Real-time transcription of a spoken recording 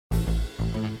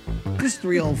Just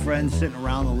three old friends sitting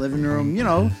around the living room, you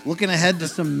know, looking ahead to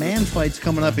some man fights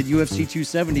coming up at UFC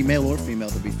 270, male or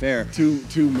female, to be fair. Two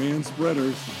man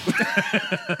spreaders.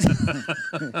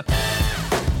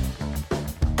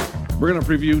 We're going to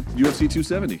preview UFC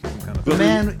 270. The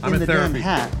man in the damn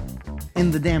hat, in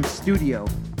the damn studio,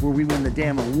 where we win the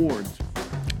damn awards.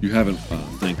 You haven't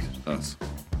thanked us.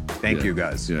 Thank you,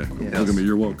 guys. Yeah. Yes. Look at me.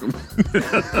 You're welcome.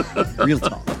 Real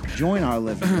talk. Join our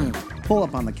living room. Pull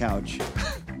up on the couch.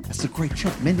 That's a great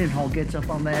Chuck Mindenhall gets up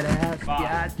on that ass.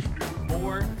 5,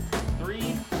 4, 3, 2.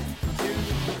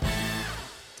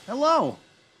 Hello.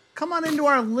 Come on into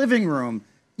our living room.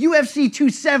 UFC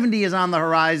 270 is on the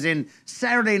horizon.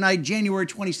 Saturday night, January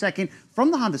 22nd,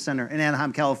 from the Honda Center in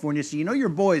Anaheim, California. So you know your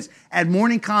boys at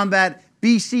Morning Kombat,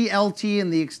 BCLT,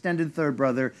 and the extended third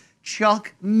brother,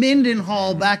 Chuck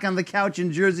Mindenhall, back on the couch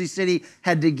in Jersey City,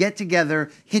 had to get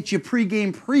together, hit you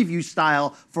pregame preview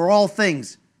style for all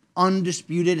things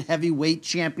undisputed heavyweight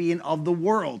champion of the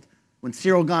world. When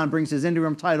Cyril Gane brings his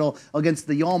interim title against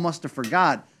the y'all must have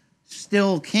forgot,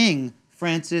 still king,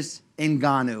 Francis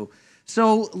Ngannou.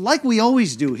 So, like we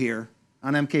always do here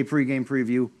on MK Pregame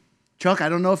Preview, Chuck, I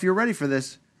don't know if you're ready for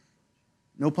this.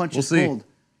 No punches pulled.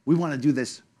 We want to do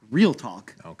this real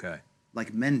talk. Okay.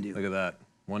 Like men do. Look at that.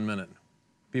 1 minute.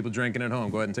 People drinking at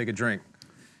home, go ahead and take a drink.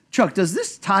 Chuck, does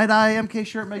this tie-dye MK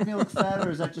shirt make me look fat,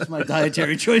 or is that just my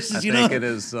dietary choices? I think it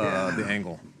is the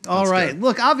angle. All right. Good.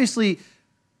 Look, obviously,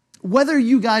 whether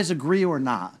you guys agree or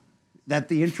not that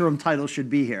the interim title should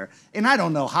be here, and I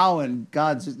don't know how in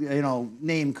God's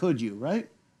name could you, right?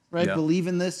 Yeah. Believe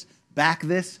in this, back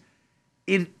this.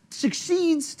 It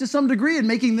succeeds to some degree in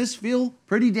making this feel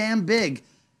pretty damn big,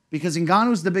 because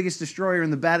Ngannou's the biggest destroyer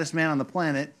and the baddest man on the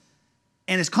planet,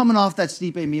 and is coming off that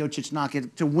Stipe Miocic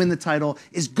knockout to win the title,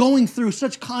 is going through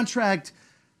such contract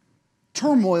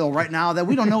turmoil right now that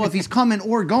we don't know if he's coming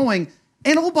or going.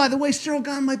 And oh, by the way, Cyril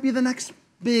Gane might be the next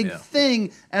big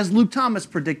thing, as Luke Thomas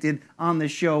predicted on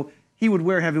this show. He would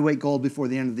wear heavyweight gold before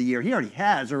the end of the year. He already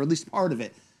has, or at least part of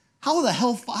it.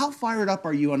 How fired up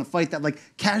are you on a fight that like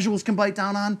casuals can bite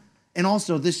down on? And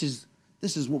also, this is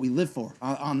what we live for.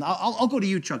 I'll go to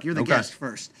you, Chuck. You're the guest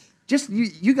first. Just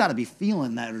you got to be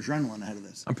feeling that adrenaline ahead of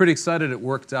this. I'm pretty excited it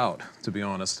worked out, to be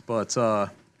honest. But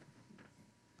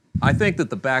I think that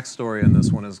the backstory in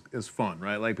this one is fun,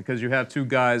 right? Like, because you have two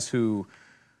guys who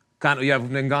you have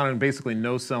Ngannou basically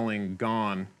no-selling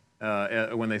Gane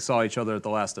when they saw each other at the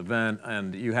last event,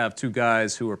 and you have two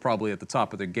guys who are probably at the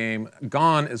top of their game.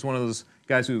 Gane is one of those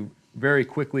guys who very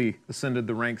quickly ascended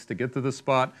the ranks to get to this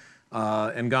spot.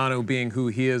 Ngannou being who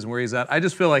he is and where he's at, I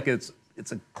just feel like it's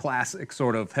a classic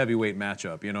sort of heavyweight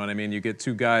matchup. You know what I mean? You get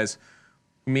two guys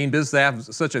who mean business. They have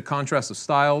such a contrast of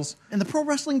styles. And the pro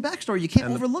wrestling backstory, you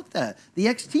can't overlook that. The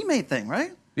ex-teammate thing,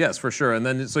 right? Yes, for sure. And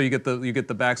then so you get the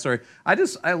backstory.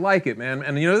 I like it, man.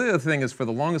 And the other thing is, for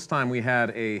the longest time we had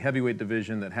a heavyweight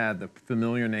division that had the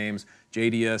familiar names: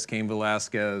 JDS, Cain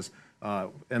Velasquez,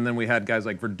 and then we had guys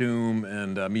like Verdum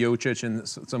and Miocic and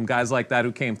some guys like that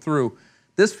who came through.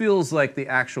 This feels like the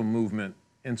actual movement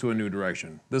into a new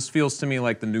direction. This feels to me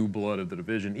like the new blood of the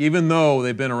division, even though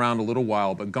they've been around a little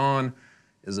while. But Gane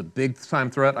is a big-time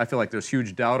threat. I feel like there's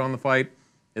huge doubt on the fight.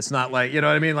 It's not like, you know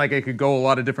what I mean? Like, it could go a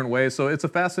lot of different ways. So it's a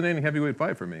fascinating heavyweight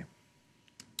fight for me.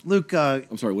 Luke,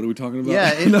 I'm sorry, what are we talking about?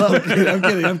 Yeah, no,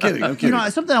 I'm kidding. You know,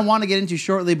 something I want to get into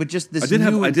shortly, but just this. I did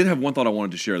have one thought I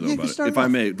wanted to share though about it, if I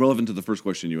may, relevant to the first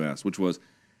question you asked, which was,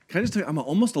 can I just tell you, I'm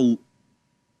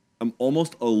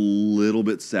almost a little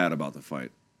bit sad about the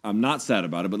fight. I'm not sad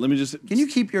about it, but let me just. Can you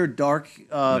keep your dark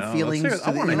feelings? I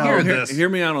want to hear this. Hear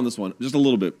me out on this one, just a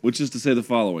little bit, which is to say the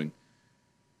following: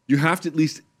 you have to at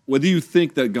least, whether you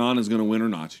think that Gane is going to win or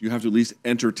not, you have to at least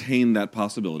entertain that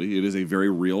possibility. It is a very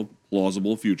real,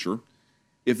 plausible future.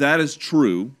 If that is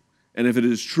true, and if it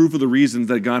is true for the reasons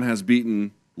that Gane has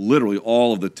beaten literally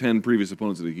all of the 10 previous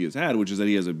opponents that he has had, which is that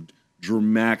he has a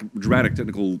dramatic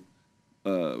technical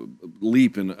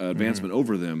leap and advancement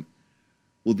over them.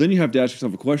 Well, then you have to ask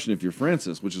yourself a question if you're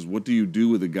Francis, which is, what do you do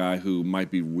with a guy who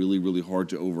might be really, really hard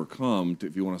to overcome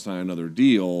if you want to sign another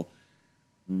deal?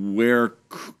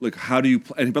 How do you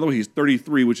play? And by the way, he's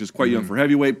 33, which is quite young for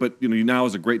heavyweight, but now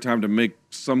is a great time to make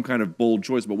some kind of bold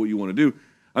choice about what you want to do.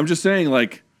 I'm just saying,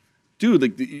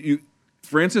 dude,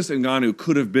 Francis Ngannou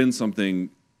could have been something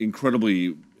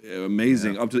incredibly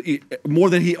amazing, up to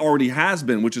more than he already has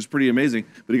been, which is pretty amazing.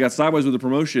 But he got sideways with the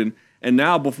promotion. And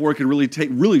now, before it could really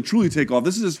truly take off,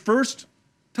 this is his first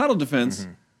title defense.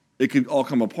 It could all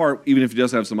come apart, even if he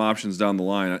does have some options down the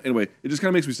line. Anyway, it just kind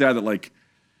of makes me sad that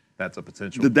that's a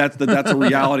potential. That's a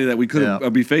reality that we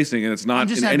could be facing, and it's not. I'm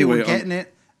just in happy any way. We're getting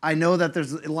it. I know that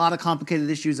there's a lot of complicated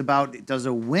issues about, does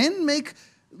a win make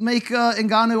make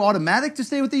Ngannou automatic to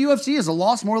stay with the UFC? Is a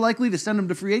loss more likely to send him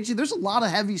to free agency? There's a lot of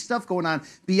heavy stuff going on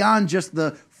beyond just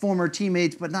the former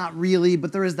teammates, but not really.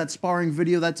 But there is that sparring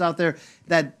video that's out there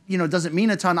that, doesn't mean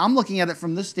a ton. I'm looking at it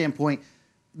from this standpoint.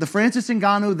 The Francis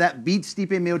Ngannou that beat Stipe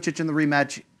Miocic in the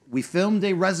rematch, we filmed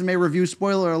a resume review,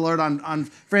 spoiler alert, on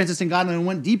Francis Ngannou and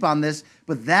went deep on this,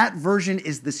 but that version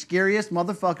is the scariest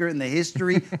motherfucker in the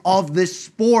history of this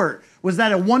sport. Was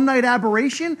that a one-night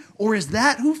aberration, or is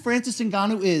that who Francis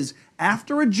Ngannou is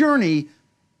after a journey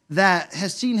that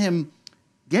has seen him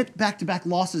get back-to-back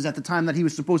losses at the time that he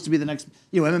was supposed to be the next,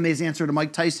 MMA's answer to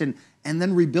Mike Tyson, and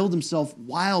then rebuild himself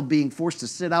while being forced to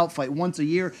sit out, fight once a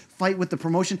year, fight with the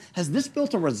promotion? Has this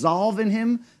built a resolve in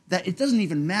him that it doesn't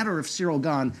even matter if Cyril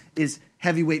Gane is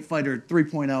heavyweight fighter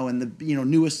 3.0 and the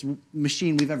newest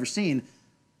machine we've ever seen?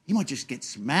 He might just get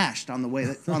smashed on the way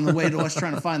to us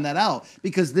trying to find that out,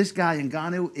 because this guy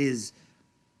Ngannou is.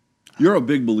 You're a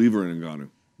big believer in Ngannou.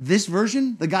 This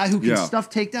version, the guy who can stuff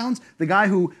takedowns, the guy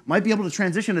who might be able to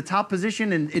transition to top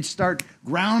position and start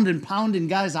ground and pounding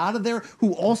guys out of there,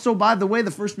 who also, by the way,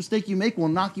 the first mistake you make will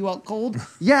knock you out cold.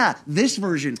 Yeah, this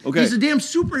version. Okay. He's a damn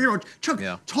superhero. Chuck,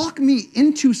 talk me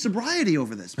into sobriety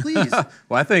over this, please.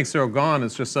 Well, I think Cyril Gane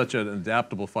is just such an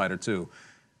adaptable fighter, too.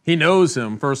 He knows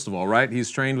him, first of all, right? He's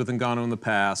trained with Ngannou in the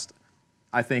past.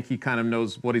 I think he kind of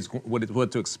knows what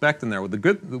to expect in there.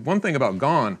 The one thing about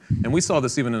Gane, and we saw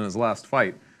this even in his last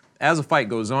fight, as a fight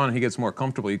goes on, he gets more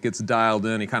comfortable. He gets dialed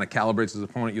in. He kind of calibrates his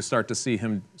opponent. You start to see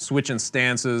him switching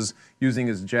stances, using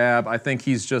his jab. I think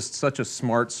he's just such a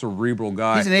smart, cerebral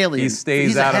guy. He's an alien.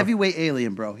 He's a heavyweight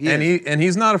alien, bro. And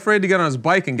he's not afraid to get on his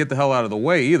bike and get the hell out of the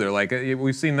way either. Like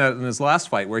we've seen that in his last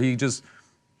fight, where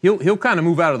he'll kind of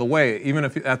move out of the way, even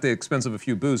if at the expense of a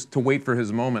few boosts, to wait for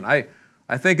his moment.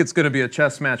 I think it's going to be a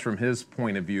chess match from his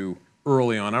point of view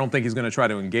early on. I don't think he's going to try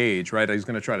to engage, right? He's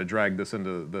going to try to drag this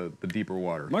into the deeper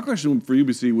water. My question for you,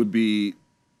 BC, would be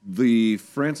the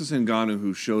Francis Ngannou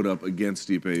who showed up against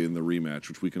Stipe in the rematch,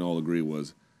 which we can all agree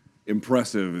was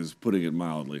impressive, is putting it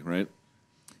mildly, right?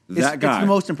 That guy. It's the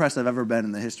most impressive I've ever been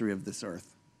in the history of this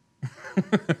earth.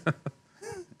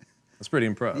 That's pretty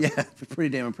impressive. Yeah, pretty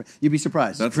damn impressive. You'd be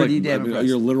surprised. That's pretty like damn impressive.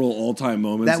 Your literal all-time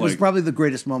moments. That was probably the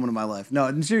greatest moment of my life. No,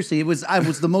 and seriously, I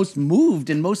was the most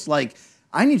moved and most like,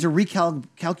 I need to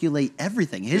recalculate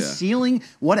everything. His ceiling,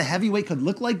 what a heavyweight could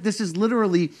look like. This is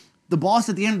literally the boss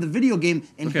at the end of the video game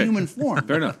in human form.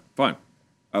 Fair enough. Fine.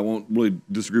 I won't really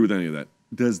disagree with any of that.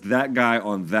 Does that guy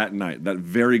on that night, that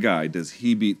very guy, does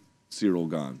he beat Cyril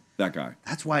Gane? That guy.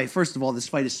 That's why, first of all, this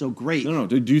fight is so great. No.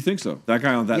 Do you think so? That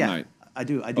guy on that night? I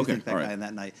do think that guy on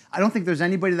that night. I don't think there's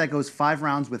anybody that goes 5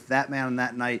 rounds with that man on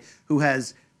that night who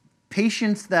has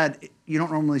patience that you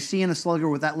don't normally see in a slugger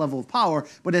with that level of power,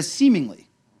 but has seemingly,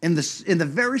 in the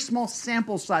very small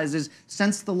sample sizes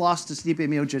since the loss to Stipe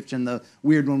Miocic and the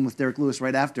weird one with Derek Lewis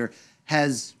right after,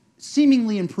 has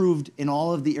seemingly improved in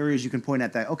all of the areas you can point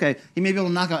at that. Okay, he may be able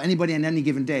to knock out anybody on any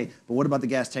given day, but what about the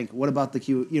gas tank? What about the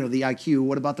the IQ?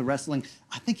 What about the wrestling?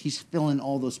 I think he's filling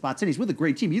all those spots, and he's with a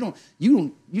great team. You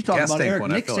talk Gas about tank Eric one,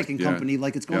 Nixick and company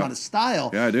like it's going out of style.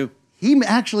 Yeah, I do. He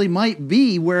actually might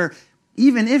be where,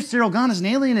 even if Cyril Gane is an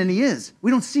alien, and he is,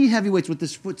 we don't see heavyweights with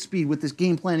this foot speed, with this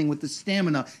game planning, with this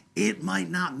stamina. It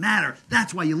might not matter.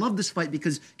 That's why you love this fight,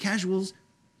 because casuals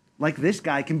like this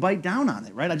guy can bite down on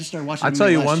it, right? I just started watching. I'll tell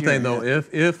you one thing, though.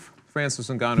 If Francis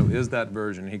Ngannou is that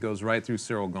version, he goes right through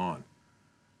Cyril Gane.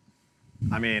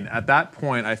 I mean, at that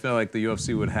point, I feel like the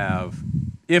UFC would have,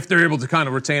 if they're able to kind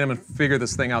of retain him and figure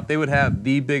this thing out, they would have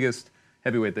the biggest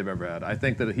heavyweight they've ever had. I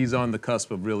think that he's on the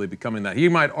cusp of really becoming that. He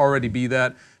might already be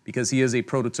that, because he is a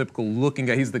prototypical looking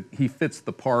guy. He fits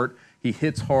the part. He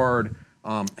hits hard.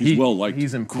 He's well liked.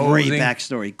 He's imposing. Great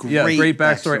backstory. Great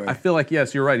backstory. I feel like,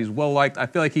 yes, you're right. He's well liked. I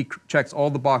feel like he checks all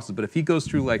the boxes. But if he goes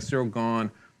through like Cyril Gane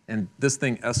and this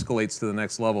thing escalates to the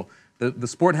next level, the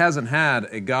sport hasn't had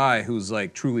a guy who's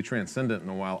like truly transcendent in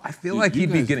a while. I feel like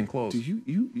he'd be getting close.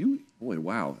 Boy,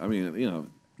 wow. I mean,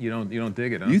 You don't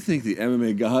dig it, huh? You think the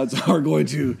MMA gods are going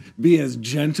to be as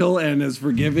gentle and as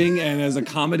forgiving and as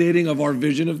accommodating of our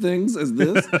vision of things as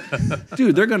this?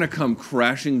 Dude, they're going to come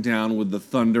crashing down with the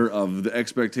thunder of the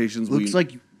expectations. Looks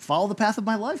like follow the path of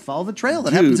my life, follow the trail.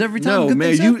 That happens every time. No,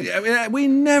 man, we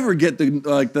never get the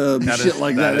shit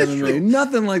like that in MMA.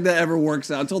 Nothing like that ever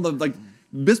works out until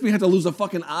Bisping had to lose a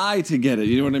fucking eye to get it.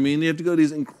 You know what I mean? You have to go to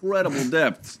these incredible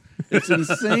depths. It's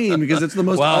insane because it's the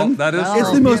most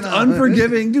it's the most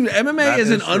unforgiving. Dude, MMA is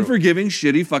an unforgiving,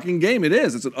 shitty fucking game. It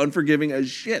is. It's an unforgiving as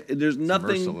shit. There's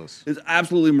nothing. Merciless. It's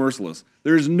absolutely merciless.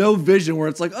 There's no vision where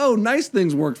it's like, oh, nice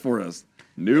things worked for us.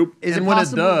 Nope. And when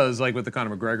it does, like with the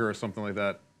Conor McGregor or something like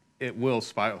that, it will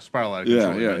spiral out of Yeah,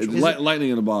 control. yeah. It's eventually. lightning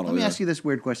in a bottle. Let me ask you this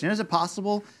weird question. Is it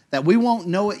possible that we won't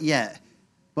know it yet,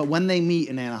 but when they meet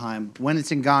in Anaheim, when it's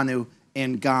Ngannou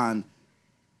and Gane,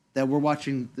 that we're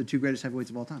watching the two greatest heavyweights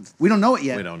of all time? We don't know it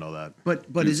yet. We don't know that.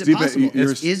 But Dude, is it Stipe, possible?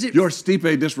 Your, Is your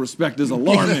Stipe disrespect is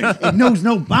alarming. it knows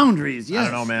no boundaries. Yes.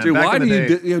 I don't know, man. Dude, Back why in the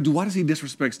do day, why does he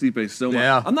disrespect Stipe so much?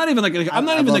 Yeah. I'm not even like I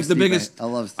love the Stipe. biggest. I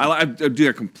love Stipe.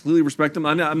 I completely respect him.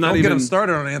 I'm not don't even get him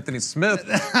started on Anthony Smith.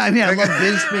 I mean, I love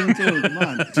Bisping too. Come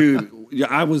on. dude. Yeah,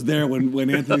 I was there when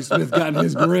Anthony Smith got in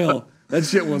his grill. That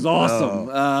shit was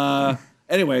awesome.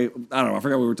 Anyway, I don't know. I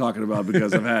forgot what we were talking about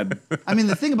because I've had. I mean,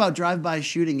 the thing about drive-by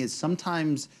shooting is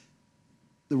sometimes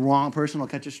the wrong person will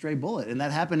catch a stray bullet, and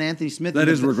that happened to Anthony Smith. That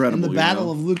is regrettable, in the you battle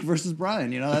know? of Luke versus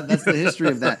Brian. You know, that's the history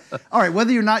of that. All right,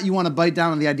 whether or not you want to bite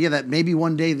down on the idea that maybe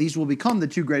one day these will become the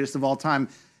two greatest of all time,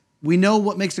 we know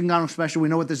what makes Ngannou special. We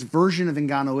know what this version of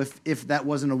Ngannou, if that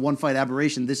wasn't a one-fight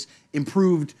aberration, this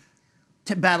improved,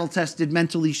 battle-tested,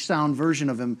 mentally sound version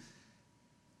of him.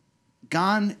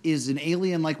 Gane is an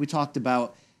alien like we talked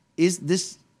about. Is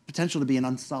this potential to be an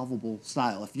unsolvable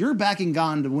style? If you're backing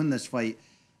Gane to win this fight,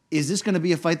 is this going to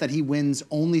be a fight that he wins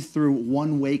only through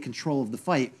one-way control of the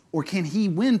fight? Or can he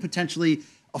win potentially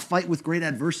a fight with great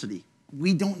adversity?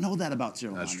 We don't know that about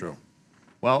Cyril. That's Gane. true.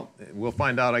 Well, we'll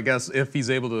find out, I guess, if he's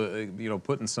able to,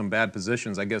 put in some bad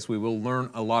positions. I guess we will learn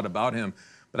a lot about him.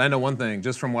 But I know one thing,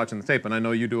 just from watching the tape, and I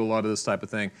know you do a lot of this type of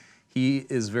thing, he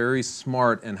is very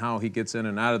smart in how he gets in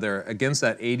and out of there. Against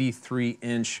that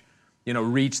 83-inch,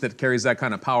 reach that carries that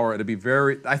kind of power, it'd be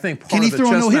very, I think, part Can he of the throw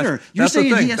a chess no-hitter? match. You're That's the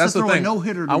saying thing. he has That's to the throw a thing.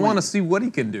 no-hitter to I want win. to see what he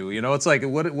can do. It's like,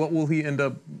 what will he end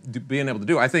up being able to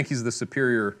do? I think he's the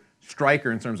superior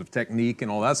striker in terms of technique and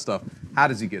all that stuff. How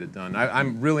does he get it done?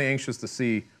 I'm really anxious to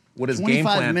see what his game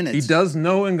 25 plan. minutes. He does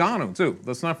know Ngannou too.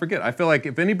 Let's not forget. I feel like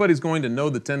if anybody's going to know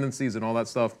the tendencies and all that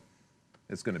stuff,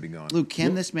 it's going to be Gane. Luke,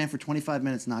 can this man for 25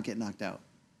 minutes not get knocked out?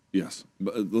 Yes,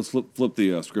 but let's flip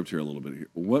the script here a little bit. Here,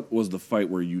 what was the fight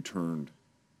where you turned,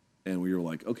 and where you were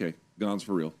like, okay, Gane's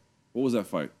for real? What was that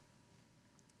fight?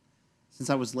 Since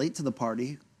I was late to the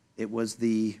party, it was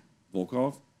the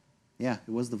Volkov? Yeah,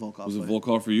 it was the Volkov. Was it fight.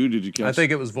 Volkov for you? Did you catch? I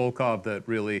think it was Volkov that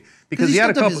really, because he he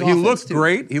had a stepped up couple. his He offense, looked too.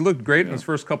 great. He looked great in his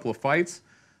first couple of fights.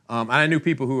 And I knew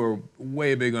people who were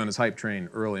way big on his hype train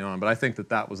early on, but I think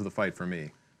that was the fight for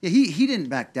me. Yeah, he didn't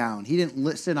back down. He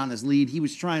didn't sit on his lead. He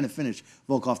was trying to finish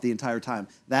Volkov the entire time.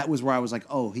 That was where I was like,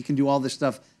 oh, he can do all this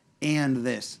stuff and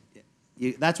this.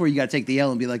 That's where you got to take the L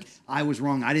and be like, I was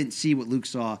wrong. I didn't see what Luke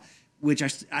saw, which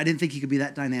I didn't think he could be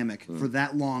that dynamic for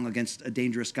that long against a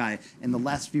dangerous guy. In the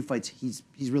last few fights, he's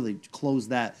really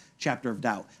closed that chapter of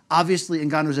doubt. Obviously,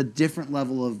 Ngannou's a different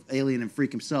level of alien and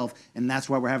freak himself, and that's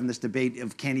why we're having this debate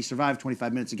of can he survive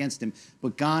 25 minutes against him.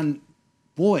 But Gane,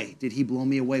 boy, did he blow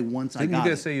me away once I Didn't got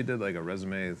you guys it. say you did like a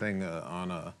resume thing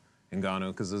on Ngannou?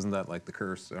 Because isn't that like the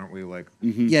curse? Aren't we like?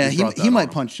 Yeah, we brought that he on might him?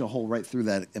 punch a hole right through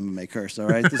that MMA curse, all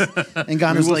right? And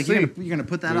Ngannou's will like, see. you're gonna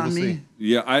put that We on will me? see.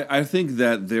 Yeah, I think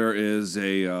that there is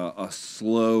a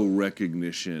slow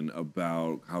recognition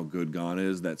about how good Gane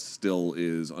is that still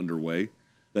is underway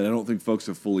that I don't think folks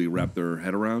have fully wrapped their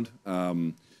head around.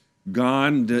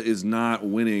 Gane is not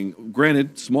winning.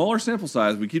 Granted, smaller sample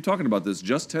size. We keep talking about this.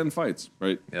 Just 10 fights,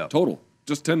 right? Yeah. Total.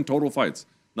 Just 10 total fights.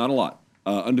 Not a lot.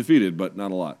 Undefeated, but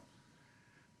not a lot.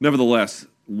 Nevertheless,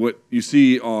 what you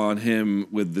see on him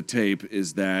with the tape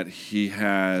is that he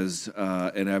has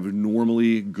an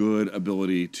abnormally good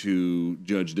ability to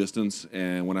judge distance.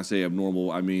 And when I say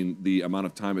abnormal, I mean the amount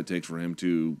of time it takes for him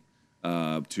to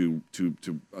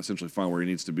essentially find where he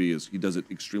needs to be. Is he does it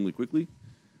extremely quickly,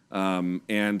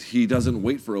 and he doesn't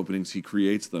wait for openings. He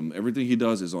creates them. Everything he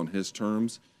does is on his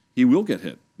terms. He will get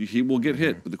hit. He will get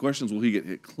hit. But the question is, will he get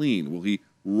hit clean? Will he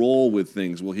roll with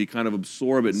things? Will he kind of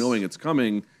absorb it knowing it's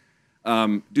coming?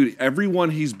 Dude, everyone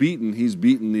he's beaten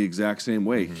the exact same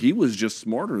way. He was just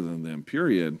smarter than them,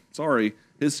 period. Sorry.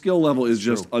 His skill level is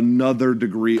just another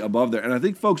degree above there. And I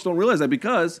think folks don't realize that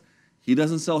because he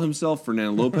doesn't sell himself.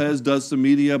 Fernando Lopez does some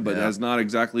media, but has not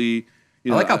exactly... I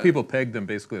like how people pegged him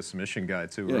basically a submission guy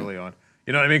too early on.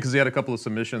 You know what I mean? Because he had a couple of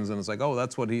submissions, and it's like, oh,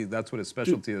 that's what his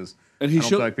specialty is. And I don't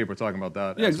feel like people are talking about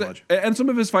that as much. And some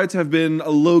of his fights have been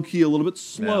low key, a little bit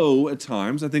slow at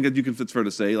times. I think that it's fair to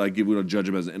say, like, if we don't judge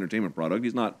him as an entertainment product,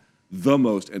 he's not the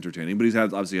most entertaining, but he's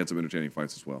obviously had some entertaining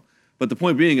fights as well. But the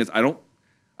point being is, I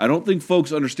don't think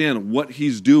folks understand what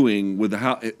he's doing with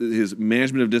his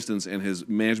management of distance and his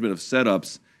management of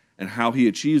setups and how he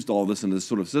achieves all this in this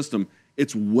sort of system.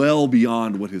 It's well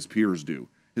beyond what his peers do.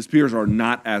 His peers are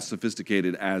not as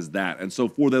sophisticated as that. And so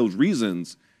for those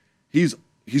reasons, he's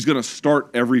he's going to start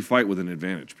every fight with an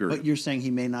advantage, period. But you're saying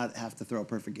he may not have to throw a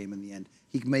perfect game in the end.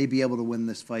 He may be able to win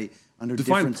this fight under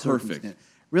Define different perfect. circumstances.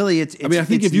 Really, it's I mean, I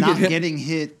think it's if you not get hit, getting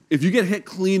hit. If you get hit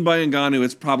clean by Ngannou,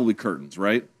 it's probably curtains,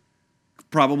 right?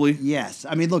 Probably. Yes.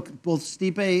 I mean, look, both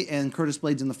Stipe and Curtis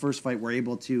Blades in the first fight were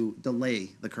able to delay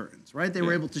the curtains, right? They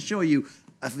were able to show you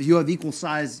if you have equal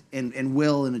size and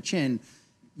will and a chin,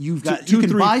 you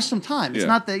can buy some time. It's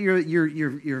not that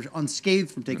you're unscathed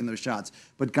from taking those shots,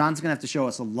 but Gane's gonna have to show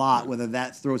us a lot, whether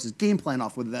that throws his game plan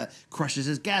off, whether that crushes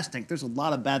his gas tank. There's a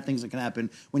lot of bad things that can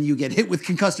happen when you get hit with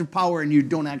concussive power and you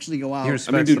don't actually go out. He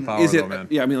respects the power, though, man.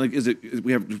 Yeah, I mean, like,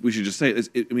 we should just say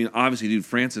it. I mean, obviously, dude,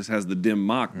 Francis has the dim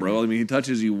mock, bro. I mean, he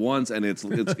touches you once, and it's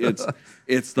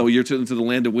though you're into the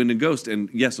land of wind and ghost. And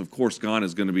yes, of course, Gane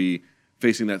is going to be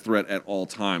facing that threat at all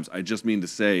times. I just mean to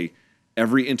say,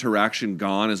 every interaction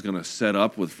Gane is going to set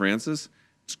up with Francis,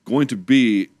 it's going to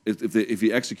be, if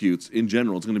he executes, in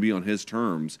general, it's going to be on his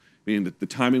terms, meaning that the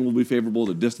timing will be favorable,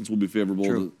 the distance will be favorable.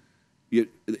 True. And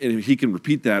if he can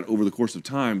repeat that over the course of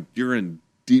time, you're in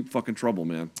deep fucking trouble,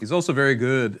 man. He's also very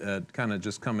good at kind of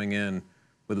just coming in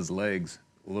with his legs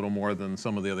a little more than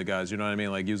some of the other guys. You know what I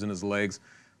mean? Like using his legs.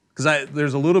 Because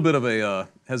there's a little bit of a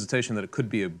hesitation that it could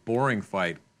be a boring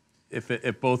fight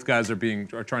if both guys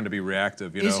are trying to be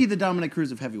reactive. You know? Is he the Dominic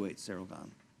Cruz of heavyweights, Cyril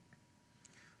Gane?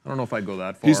 I don't know if I'd go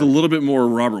that far. He's a little bit more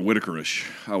Robert Whittaker-ish,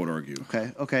 I would argue.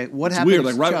 Okay. What It's happens? weird.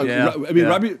 Like,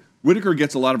 Robbie Whittaker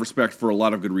gets a lot of respect for a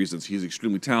lot of good reasons. He's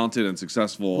extremely talented and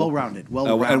successful. Well-rounded.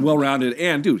 And well-rounded.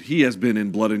 And, dude, he has been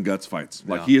in blood and guts fights.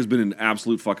 Like, he has been in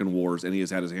absolute fucking wars, and he has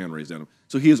had his hand raised at him.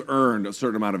 So he has earned a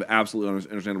certain amount of absolutely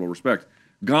understandable respect.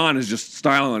 Gane is just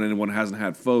styling on anyone who hasn't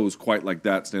had foes quite like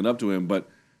that stand up to him. But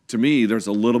to me, there's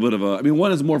a little bit of a... I mean,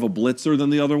 one is more of a blitzer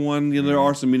than the other one. You know, there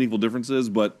are some meaningful differences,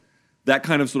 but that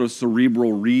kind of sort of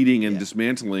cerebral reading and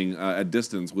dismantling at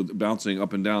distance with bouncing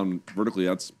up and down vertically,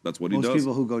 that's what he does. Most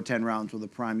people who go 10 rounds with a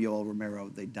prime Yoel Romero,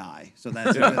 they die. So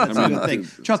that's a good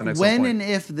thing. Chuck, when and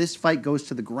if this fight goes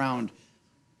to the ground,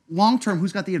 long-term,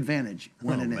 who's got the advantage?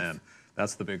 When and if?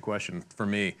 That's the big question for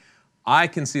me. I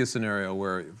can see a scenario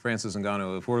where Francis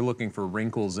Ngannou, if we're looking for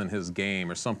wrinkles in his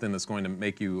game or something that's going to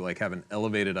make you like have an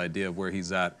elevated idea of where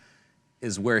he's at,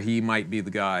 is where he might be the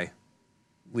guy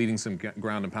leading some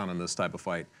ground and pound in this type of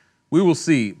fight. We will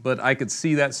see, but I could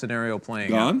see that scenario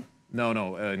playing out. No,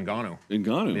 Ngannou.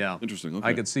 Ngannou? Yeah. Interesting, okay.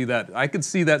 I could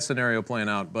see that scenario playing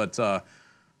out, but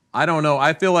I don't know.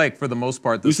 I feel like for the most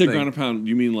part, this You say ground and pound,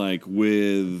 you mean like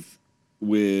with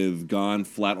Gane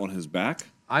flat on his back?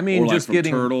 I mean, or like just from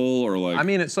getting turtle, or like... I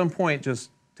mean, at some point, just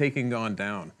taking Gane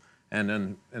down and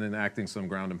then acting some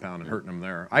ground and pound and hurting him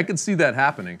there. I could see that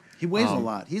happening. He weighs a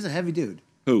lot. He's a heavy dude.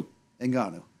 Who?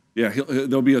 Ngannou. Yeah,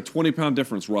 there'll be a 20-pound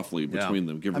difference roughly between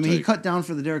them, give or take. I mean, he cut down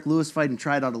for the Derek Lewis fight and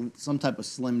tried out some type of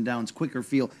slim downs, quicker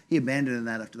feel. He abandoned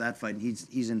that after that fight, and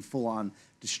he's in full-on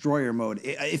destroyer mode.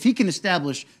 If he can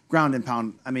establish ground and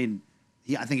pound, I mean,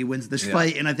 I think he wins this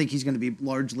fight, and I think he's going to be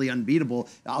largely unbeatable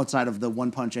outside of the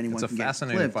one punch anyone can get. It's a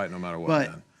fascinating fight no matter what, but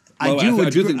man. I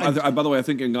do think. By the way, I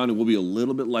think Ngannou will be a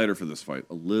little bit lighter for this fight,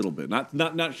 a little bit,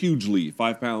 not hugely,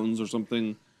 5 pounds or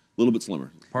something, a little bit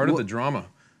slimmer. Part of the drama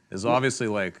is obviously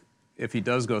like if he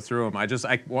does go through him.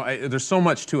 There's so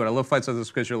much to it. I love fights like this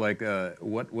because you're like,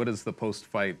 what does the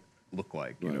post-fight look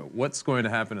like? You know, what's going to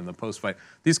happen in the post-fight?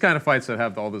 These kind of fights that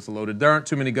have all this loaded, there aren't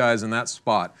too many guys in that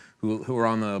spot who are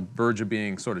on the verge of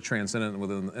being sort of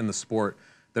transcendent in the sport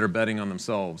that are betting on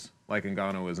themselves, like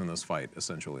Ngannou is in this fight,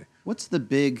 essentially. What's the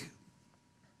big,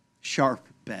 sharp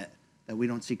bet that we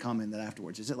don't see coming that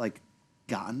afterwards? Is it like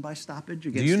Gane by stoppage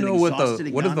against Do you know what is the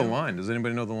Ngannou? line? Does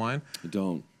anybody know the line? I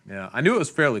don't. Yeah, I knew it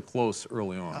was fairly close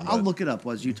early on. I'll look it up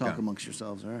as you talk amongst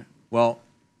yourselves, all right? Well,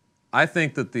 I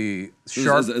think that the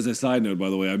sharp... As a side note, by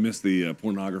the way, I missed the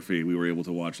pornography we were able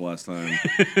to watch last time.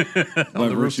 By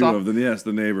virtue rooftop? of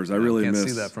the neighbors. I really can't miss.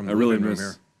 see that from the I really living room miss.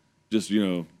 here. Just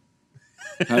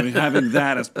having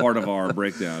that as part of our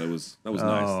breakdown. That was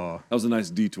nice. That was a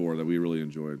nice detour that we really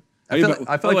enjoyed. I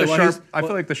feel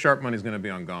like the sharp money's going to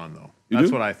be on Gane, though.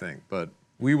 That's what I think, but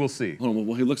we will see. Hold on,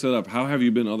 well, he looks that up. How have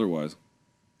you been otherwise?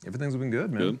 Everything's been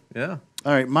good, man. Good? Yeah.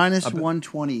 All right, minus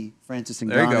 120, Francis and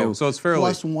There Ngannou. you go. So it's fairly...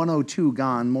 Plus 102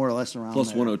 Gane, more or less around Plus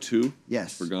there. 102?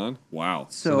 Yes. For Gane? Wow.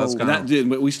 So that's And that did,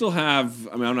 but we still have,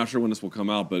 I mean, I'm not sure when this will come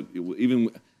out, but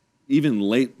even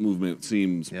late movement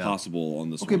seems possible on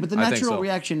this one. Okay, but the I think natural so.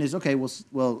 reaction is, okay,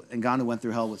 well, Ngannou went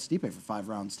through hell with Stipe for 5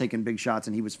 rounds, taking big shots,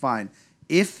 and he was fine.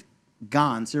 If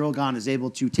Cyril Gane is able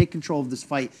to take control of this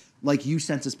fight like you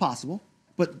sense is possible,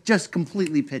 but just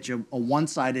completely pitch a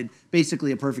one-sided,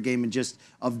 basically a perfect game and just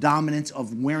of dominance,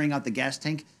 of wearing out the gas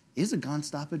tank, is a Gane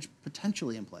stoppage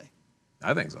potentially in play?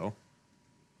 I think so.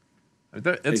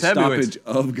 It's a heavyweights. stoppage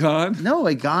of Gane? No,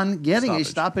 a Gane getting a Stoppage.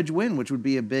 stoppage win, which would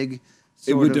be a big It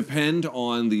sort would of... depend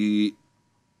on the.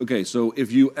 Okay, so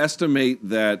if you estimate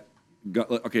that,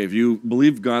 if you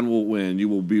believe Gane will win, you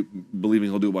will be believing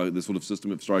he'll do it by this sort of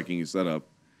system of striking he set up,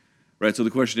 right? So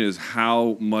the question is,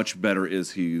 how much better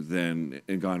is he than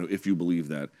Ngannou? If you believe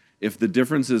that, if the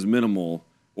difference is minimal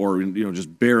or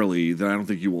just barely, then I don't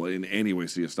think you will in any way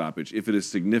see a stoppage. If it is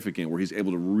significant, where he's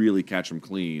able to really catch him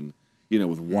clean,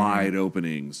 with wide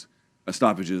openings, a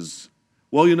stoppage is.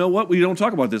 Well, you know what? We don't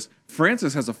talk about this.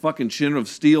 Francis has a fucking chin of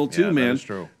steel too, Yeah, man. that is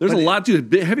true. There's a lot to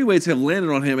it. Heavyweights have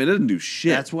landed on him. It doesn't do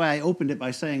shit. That's why I opened it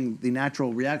by saying the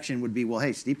natural reaction would be, well, hey,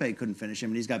 Stipe couldn't finish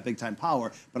him, and he's got big-time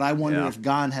power. But I wonder if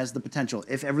Gane has the potential.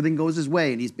 If everything goes his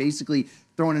way, and he's basically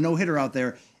throwing a no-hitter out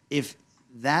there, if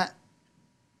that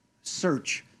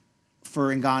search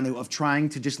for Ngannou of trying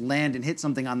to just land and hit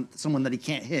something on someone that he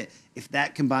can't hit, if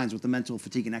that combines with the mental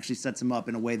fatigue and actually sets him up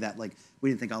in a way that, like, we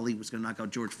didn't think Ali was going to knock out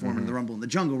George Foreman in the Rumble in the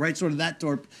Jungle, right? Sort of that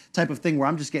type of thing where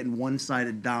I'm just getting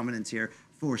one-sided dominance here.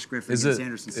 Forrest Griffin against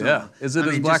Anderson Silva. Yeah. Is it as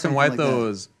just black and something white, like though, that.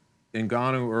 as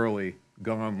Ngannou early,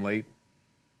 Gane late?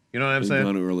 You know what I'm saying?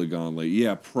 Ngannou early, Gane late.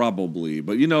 Yeah, probably.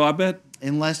 But, I bet.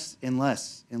 Unless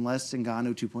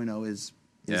Ngannou 2.0 is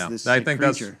this I sick think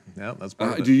creature. that's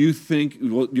part of it. Do you think?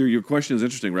 Well, your question is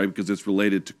interesting, right? Because it's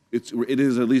related to. It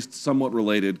is at least somewhat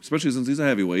related, especially since he's a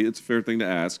heavyweight. It's a fair thing to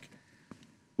ask.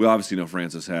 We obviously know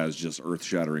Francis has just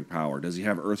earth-shattering power. Does he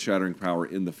have earth-shattering power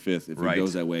in the fifth if he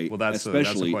goes that way? Well, that's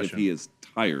especially the if he is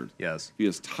tired. Yes. If he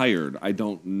is tired, I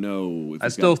don't know. If I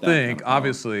he's still got that kind think, of power.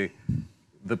 obviously,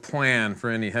 the plan for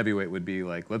any heavyweight would be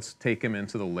like, let's take him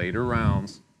into the later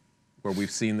rounds where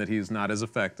we've seen that he's not as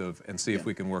effective and see if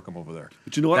we can work him over there.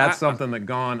 But you know what? That's something that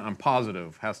Gane, I'm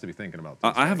positive, has to be thinking about.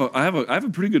 I have a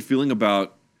pretty good feeling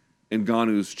about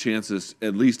Ngannou's chances,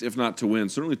 at least if not to win,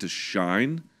 certainly to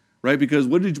shine, right? Because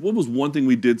what was one thing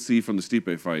we did see from the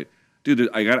Stipe fight, dude?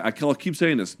 I keep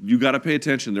saying this. You got to pay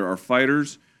attention. There are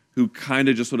fighters who kind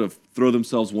of just sort of throw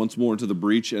themselves once more into the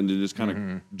breach and then just kind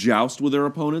of joust with their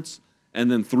opponents, and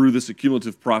then through this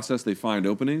accumulative process they find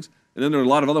openings. And then there are a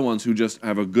lot of other ones who just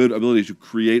have a good ability to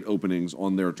create openings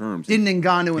on their terms. Didn't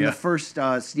Ngannou in the first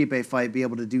Stipe fight be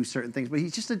able to do certain things? But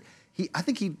he's just I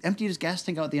think he emptied his gas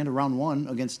tank out at the end of round one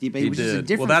against Stipe. He was just a did.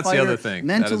 different Well, that's the fighter, other thing.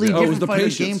 mentally That is the- it was different the fighter,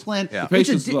 patience. game plan. Yeah. It's The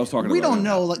patience a is what I was talking we about, don't yeah.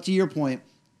 know, like, to your point,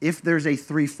 if there's a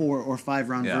 3, 4, or 5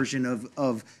 round version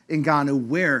of Ngannou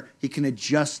where he can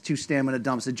adjust to stamina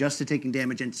dumps, adjust to taking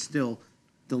damage, and still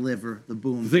deliver the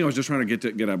boom. The thing I was just trying to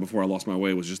get at before I lost my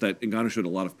way was just that Ngannou showed a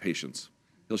lot of patience.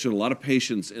 He showed a lot of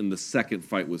patience in the second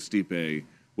fight with Stipe,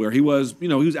 where he was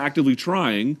actively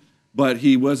trying, but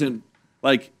he wasn't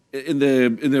like in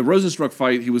the Rosenstruck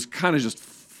fight. He was kind of just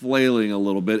flailing a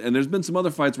little bit, and there's been some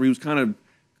other fights where he was kind of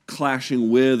clashing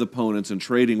with opponents and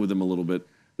trading with them a little bit.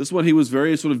 This one, he was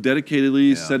very sort of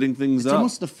dedicatedly setting things It's up.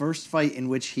 almost the first fight in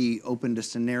which he opened a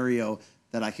scenario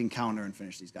that I can counter and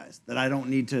finish these guys. That I don't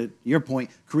need to, your point,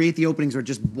 create the openings or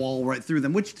just ball right through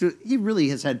them, which he really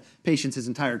has had patience his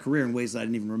entire career in ways that I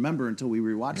didn't even remember until we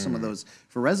rewatched some of those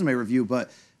for resume review.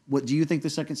 But what do you think the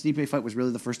second Stipe fight was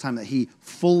really the first time that he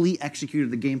fully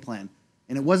executed the game plan?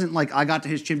 And it wasn't like I got to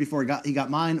his chin before he got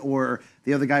mine, or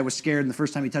the other guy was scared and the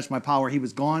first time he touched my power, he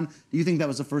was gone. Do you think that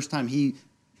was the first time he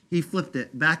flipped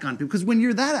it back on people? Because when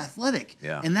you're that athletic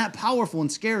and that powerful and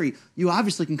scary, you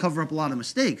obviously can cover up a lot of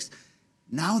mistakes.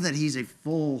 Now that he's a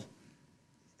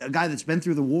guy that's been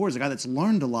through the wars, a guy that's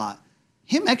learned a lot,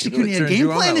 him executing a game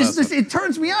plan it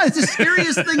turns me on. It's the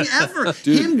scariest thing ever.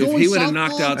 Dude, if he would have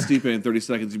knocked out Stipe in 30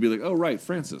 seconds, you'd be like, oh, right,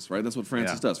 Francis, right? That's what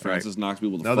Francis does. Francis knocks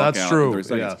people the fuck out in 30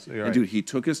 seconds. Yes, and, dude, he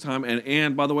took his time.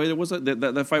 And by the way, there was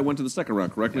that fight went to the second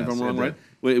round. Correct me if I'm wrong, right?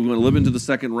 We went to live into the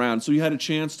second round. So you had a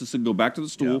chance to go back to the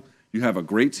stool. Yeah. You have a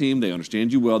great team. They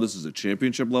understand you well. This is a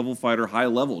championship-level fighter,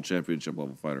 high-level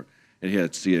championship-level fighder. And he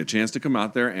had a chance to come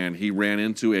out there, and he ran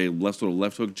into a left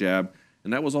hook jab,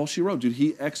 and that was all she wrote. Dude,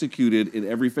 he executed in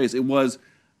every phase. It was,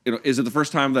 is it the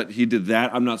first time that he did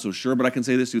that? I'm not so sure, but I can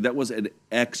say this, dude. That was an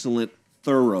excellent,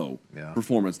 thorough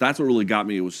performance. That's what really got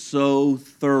me. It was so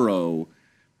thorough.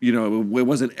 It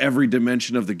wasn't every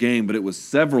dimension of the game, but it was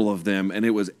several of them, and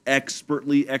it was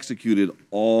expertly executed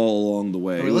all along the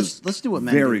way. Right, let's do what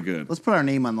men very do. good. Let's put our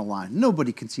name on the line.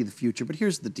 Nobody can see the future, but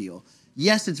here's the deal.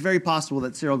 Yes, it's very possible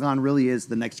that Cyril Gane really is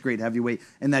the next great heavyweight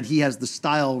and that he has the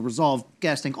style, resolve,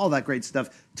 gas tank, all that great stuff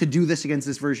to do this against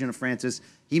this version of Francis.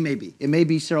 He may be. It may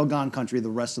be Cyril Gane country the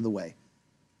rest of the way.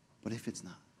 But if it's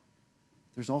not,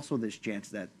 there's also this chance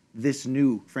that this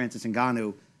new Francis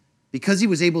Ngannou, because he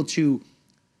was able to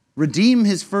redeem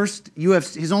his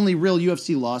only real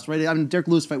UFC loss, right? I mean, Derek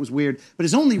Lewis fight was weird, but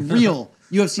his only real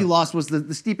UFC loss was the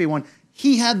Stipe one.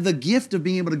 he had the gift of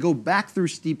being able to go back through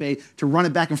Stipe to run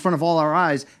it back in front of all our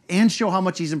eyes and show how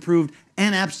much he's improved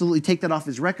and absolutely take that off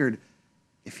his record.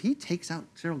 If he takes out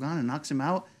Cyril Gane and knocks him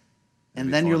out,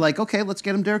 and then you're like, okay, let's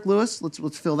get him Derek Lewis.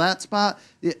 Let's fill that spot.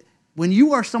 When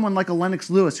you are someone like a Lennox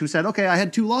Lewis who said, okay, I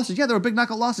had 2 losses. Yeah, they were big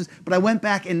knockout losses, but I went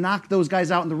back and knocked those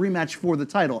guys out in the rematch for the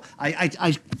title.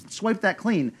 I swiped that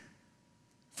clean.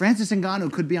 Francis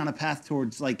Ngannou could be on a path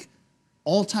towards like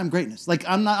all-time greatness. Like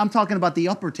I'm talking about the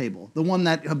upper table, the one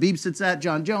that Khabib sits at,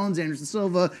 John Jones, Anderson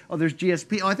Silva. Oh, there's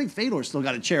GSP. Oh, I think Fedor's still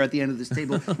got a chair at the end of this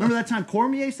table. Remember that time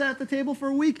Cormier sat at the table for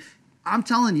a week? I'm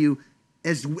telling you,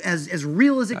 as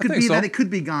real as it could be that it could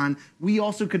be gone, we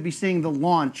also could be seeing the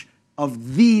launch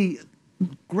of the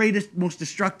greatest, most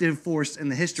destructive force in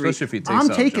the history. Especially if he takes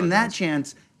I'm out taking John that Jones.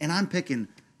 chance, and I'm picking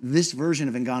this version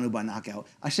of Ngannou by knockout.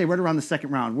 I say right around the second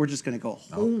round, we're just going to go,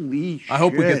 holy shit. I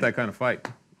hope we get that kind of fight.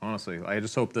 Honestly, I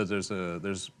just hope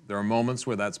that there are moments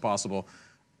where that's possible,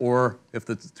 or if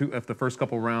the first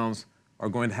couple rounds are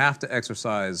going to have to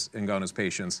exercise Ngannou's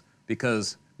patience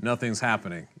because nothing's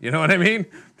happening. You know what I mean?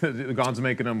 Gane's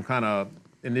making him kind of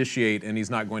initiate, and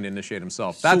he's not going to initiate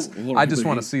himself. I just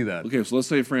want to see that. Okay, so let's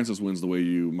say Francis wins the way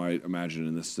you might imagine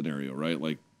in this scenario, right?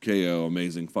 Like KO,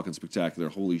 amazing, fucking spectacular,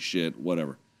 holy shit,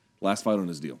 whatever. Last fight on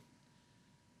his deal.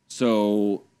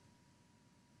 So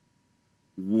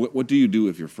what do you do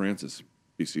if you're Francis,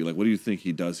 BC? Like, what do you think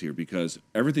he does here? Because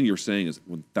everything you're saying is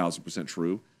 1,000%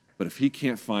 true, but if he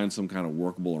can't find some kind of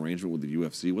workable arrangement with the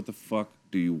UFC, what the fuck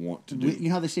do you want to do? You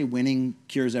know how they say winning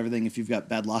cures everything if you've got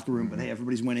bad locker room, but hey,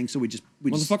 everybody's winning, so we just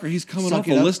Motherfucker, he's coming suck off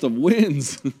it a up. list of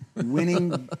wins. winning.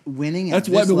 That's at why. this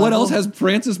But what level, else has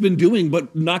Francis been doing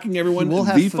but knocking everyone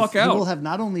the fuck out? He will have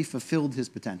not only fulfilled his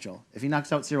potential. If he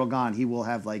knocks out Cyril Gane, he will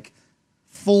have like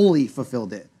fully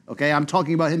fulfilled it. Okay, I'm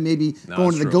talking about him maybe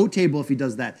going to the GOAT table if he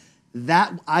does that.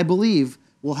 That I believe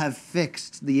will have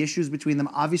fixed the issues between them.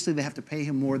 Obviously, they have to pay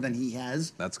him more than he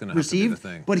has That's going to have to be the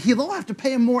thing. But they'll have to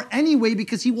pay him more anyway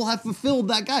because he will have fulfilled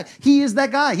that guy. He is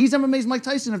that guy. He's MMA's Mike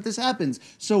Tyson if this happens.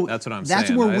 So that's what I'm that's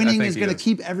saying. where I winning think is he going to is.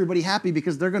 keep everybody happy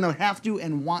because they're going to have to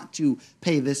and want to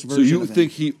pay this version So you of him.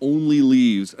 think he only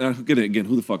leaves? Again,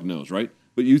 who the fuck knows, right?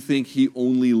 But you think he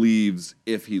only leaves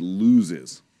if he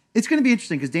loses? It's going to be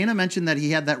interesting because Dana mentioned that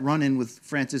he had that run-in with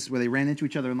Francis where they ran into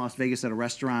each other in Las Vegas at a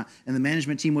restaurant, and the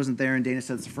management team wasn't there, and Dana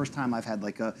said, it's the first time I've had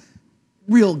like a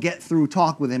real get-through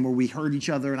talk with him where we heard each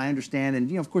other, and I understand.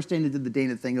 And, of course, Dana did the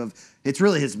Dana thing of it's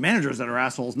really his managers that are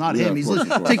assholes, not him. He's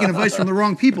taking advice from the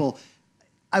wrong people.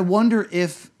 I wonder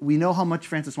if we know how much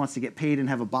Francis wants to get paid and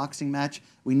have a boxing match.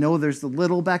 We know there's the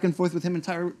little back and forth with him and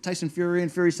Tyson Fury, and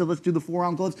Fury said, let's do the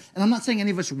 4-round gloves. And I'm not saying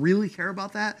any of us really care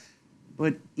about that,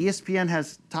 but ESPN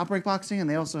has Top Rank Boxing, and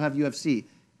they also have UFC.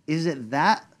 Is it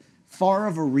that far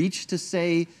of a reach to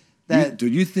say that?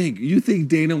 You think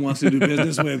Dana wants to do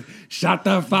business with? Shut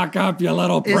the fuck up, you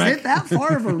little prick. Is it that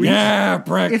far of a reach? Yeah,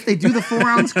 prick. If they do the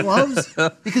 4-ounce gloves,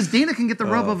 because Dana can get the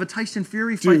rub of a Tyson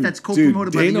Fury fight that's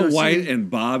co-promoted by the Dana UFC. White and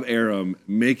Bob Arum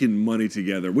making money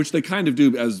together, which they kind of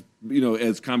do as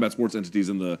as combat sports entities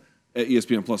in the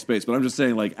ESPN Plus space. But I'm just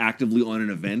saying, like, actively on an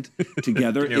event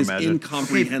together is imagine?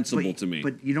 incomprehensible to me.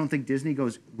 But you don't think Disney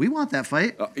goes, we want that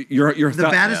fight? You're the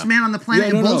baddest man on the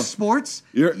planet in both sports?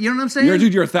 You know what I'm saying? You're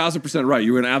 1,000% right.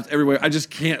 You're going to everywhere.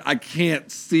 I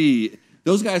can't see.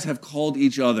 Those guys have called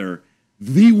each other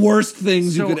the worst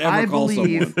things you could ever call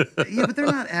someone. Yeah, but they're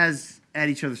not as at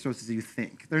each other's throats as you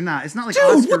think. They're not. It's not like Dude,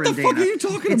 Oscar what the and Dana. fuck are you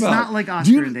talking It's about? not like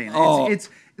Oscar and Dana. Oh.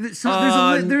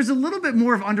 There's a little bit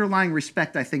more of underlying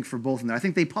respect, I think, for both of them. I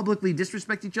think they publicly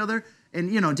disrespect each other, and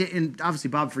and obviously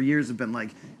Bob for years have been like,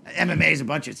 MMA's a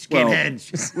bunch of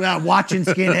skinheads, watching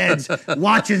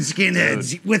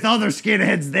skinheads with other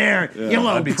skinheads there. You little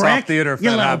That'd be prick, top theater if you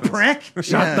that little happens. prick.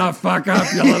 Shut the fuck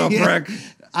up, you little prick.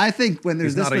 I think when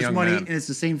there's He's this not a much young money man. and it's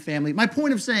the same family, my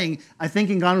point of saying I think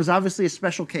Ngannou's obviously a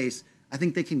special case. I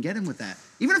think they can get him with that.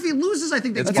 Even if he loses, I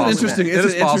think they It's can get him with possible. that. It's It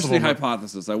is an interesting possible, but-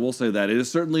 hypothesis. I will say that it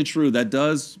is certainly true. That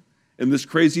does, in this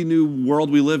crazy new world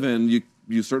we live in, you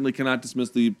certainly cannot dismiss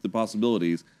the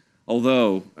possibilities.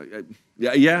 Although,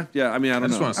 yeah. I mean, I don't know.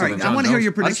 just want to see All right, the I John wanna hear Jones-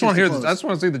 your predictions to close. I just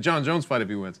want to see the John Jones fight if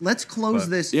he wins. Let's close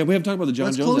this. Yeah, we haven't talked about the John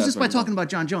Let's Jones. close this by aspect. talking about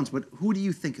John Jones. But who do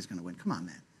you think is going to win? Come on,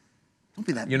 man. Don't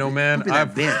be that. You know, man, Don't be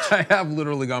that bitch. I have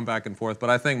literally gone back and forth, but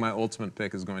I think my ultimate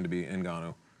pick is going to be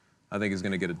Ngannou. I think he's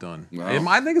going to get it done. Wow.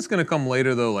 I think it's going to come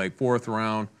later, though, like 4th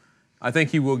round. I think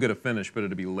he will get a finish, but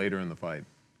it'll be later in the fight.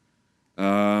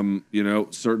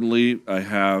 Certainly I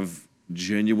have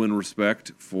genuine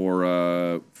respect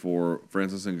for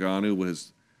Francis Ngannou. What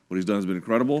he's done has been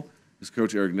incredible. His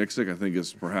coach Eric Nixick, I think,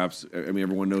 is perhaps. I mean,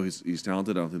 everyone knows he's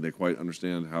talented. I don't think they quite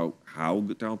understand how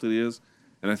talented he is.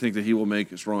 and I think that he will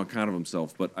make a strong account of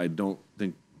himself. But I don't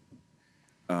think.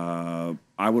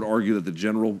 I would argue that the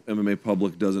general MMA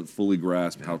public doesn't fully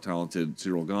grasp how talented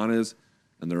Ciryl Gane is,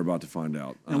 and they're about to find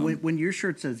out. And when your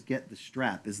shirt says "Get the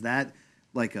Strap," is that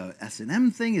like a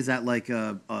S&M thing? Is that like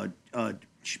a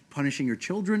punishing your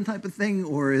children type of thing,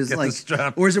 or is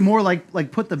or is it more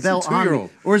like put the belt on,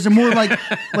 or is it more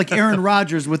like Aaron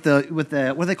Rodgers with the what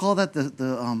do they call that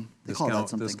they call that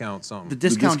something the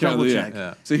discount double check.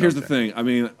 Yeah. See, here's the thing. I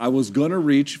mean, I was gonna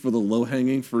reach for the low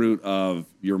hanging fruit of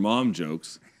your mom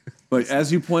jokes. But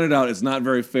as you pointed out, it's not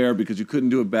very fair because you couldn't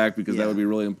do it back because that would be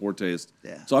really in poor taste.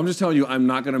 Yeah. So I'm just telling you, I'm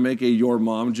not going to make a your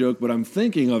mom joke, but I'm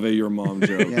thinking of a your mom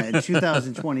joke. Yeah, in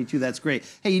 2022, that's great.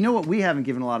 Hey, you know what we haven't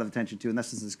given a lot of attention to, and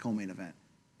this is this co-main event,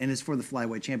 and it's for the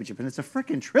flyweight championship, and it's a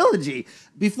freaking trilogy.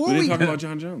 Before we didn't talk about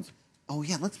John Jones. Oh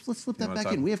yeah, let's slip that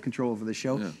back in. We have control over the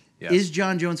show. Yeah. Yes. Is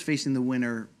John Jones facing the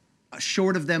winner?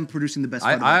 Short of them producing the best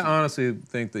fight. I honestly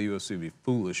think the UFC would be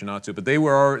foolish not to, but they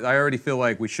were. I already feel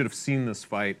like we should have seen this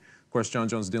fight. Of course, John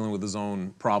Jones dealing with his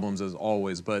own problems as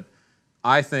always, but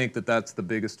I think that that's the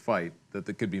biggest fight that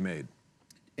could be made.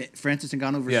 Francis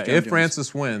Ngannou versus John Jones.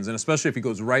 Francis wins, and especially if he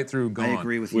goes right through Gane. I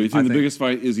agree with you. Well, you think the biggest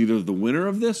fight is either the winner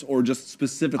of this or just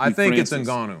specifically I think Francis? it's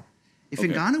Ngannou. If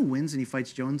Ngannou wins and he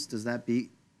fights Jones, does that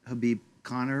beat Khabib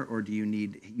Conor, or do you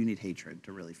need hatred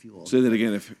to really fuel? Say that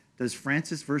again. Does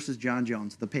Francis versus John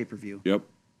Jones, the pay-per-view? Yep.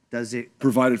 Does it?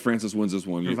 Provided Francis wins this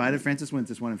one. Provided Francis wins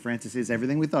this one, and Francis is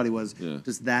everything we thought he was. Yeah.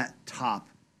 Does that top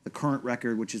the current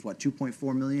record, which is what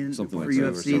 2.4 million Something for like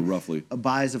that, UFC, so roughly. a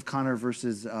buys of Conor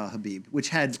versus Habib, which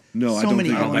had No, so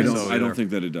many I elements. don't think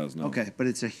that it does. No. Okay, but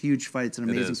it's a huge fight. It's an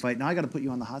amazing is. fight. Now I got to put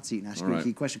you on the hot seat and ask you a right.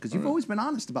 key question because you've always been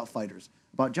honest about fighters,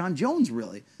 about John Jones,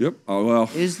 really. Yep. Oh well.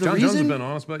 Is the John Jones has reason been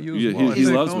honest about you as Yeah, well. he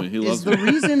loves me. He loves is me. the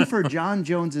reason for John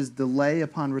Jones's delay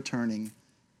upon returning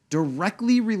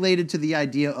directly related to the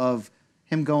idea of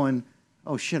him going,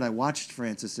 oh shit, I watched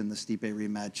Francis in the Stipe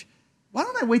rematch. Why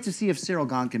don't I wait to see if Ciryl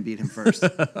Gane can beat him first?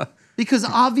 Because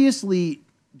obviously,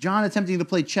 John attempting to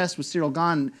play chess with Ciryl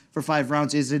Gane for 5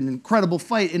 rounds is an incredible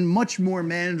fight and much more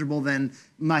manageable than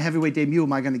my heavyweight debut.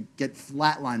 Am I going to get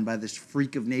flatlined by this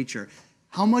freak of nature?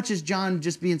 How much is John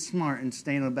just being smart and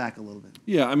staying on the back a little bit?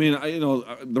 Yeah, I mean,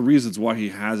 the reasons why he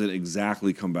hasn't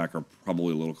exactly come back are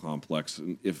probably a little complex,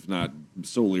 if not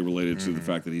solely related to the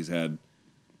fact that he's had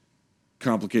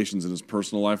complications in his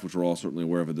personal life, which we're all certainly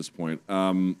aware of at this point.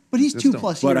 But he's 2+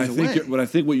 years away. But I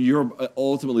think what you're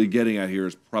ultimately getting at here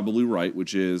is probably right,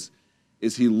 which is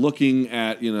he looking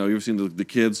at, you ever seen the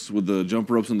kids with the jump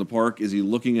ropes in the park? Is he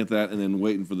looking at that and then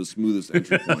waiting for the smoothest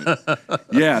entry point?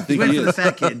 Yeah, I think He's he waiting for the is.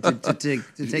 fat kid to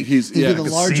take He's- to yeah, do I the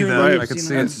could larger. see that. leap, I could you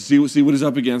see know? And see what he's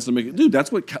up against and make it. Dude,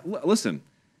 that's what. Listen,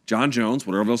 John Jones,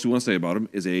 whatever else you want to say about him,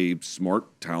 is a smart,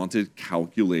 talented,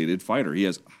 calculated fighter. He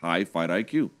has high fight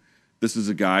IQ. This is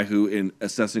a guy who, in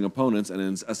assessing opponents and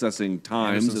in assessing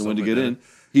times and when to get in,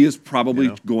 he is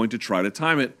probably going to try to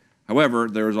time it. However,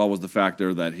 there is always the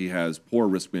factor that he has poor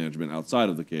risk management outside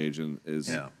of the cage and is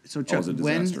So, Chuck, always a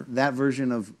when disaster. that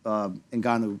version of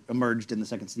Ngannou emerged in the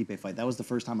second Stipe fight, that was the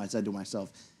first time I said to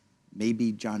myself,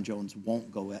 maybe John Jones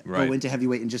won't go into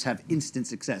heavyweight and just have instant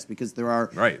success because there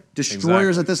are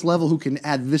destroyers at this level who can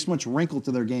add this much wrinkle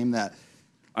to their game that.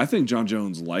 I think John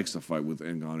Jones likes to fight with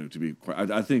Ngannou. To be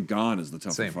quite, I think Gane is the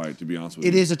tougher fight. To be honest with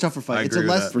you, It is a tougher fight. It's a agree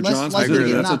with less, that. for less John's likely to career,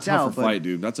 get that's a knocked tougher out. fight,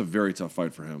 dude. That's a very tough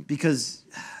fight for him. Because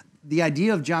the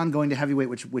idea of John going to heavyweight,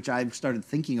 which I started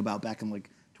thinking about back in like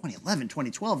 2011,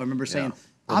 2012, I remember saying, Well, that's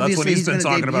what obviously he's he's been going to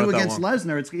talking about debut that against long.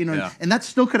 Lesnar. It's and that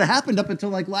still could have happened up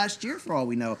until like last year, for all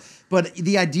we know. But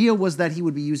the idea was that he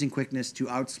would be using quickness to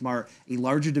outsmart a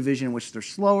larger division in which they're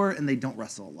slower and they don't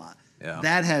wrestle a lot. Yeah.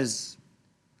 That has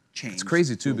changed. It's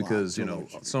crazy too a lot, because to a large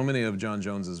degree. so many of John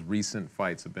Jones's recent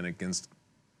fights have been against,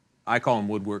 I call them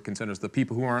woodwork contenders, the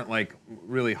people who aren't like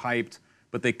really hyped,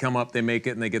 but they come up, they make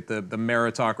it, and they get the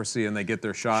meritocracy and they get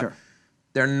their shot. Sure.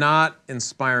 They're not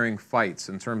inspiring fights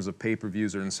in terms of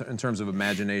pay-per-views or in terms of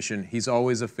imagination. He's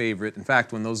always a favorite. In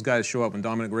fact, when those guys show up, when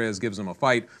Dominic Reyes gives him a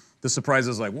fight, the surprise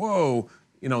is like, whoa,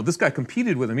 this guy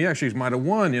competed with him. He actually might have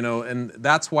won, and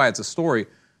that's why it's a story.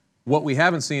 What we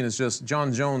haven't seen is just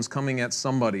John Jones coming at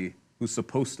somebody who's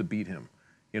supposed to beat him.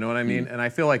 You know what I mean? And I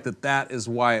feel like that is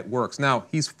why it works. Now,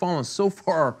 he's fallen so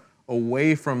far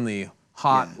away from the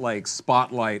hot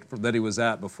spotlight that he was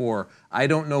at before. I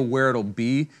don't know where it'll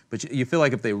be, but you feel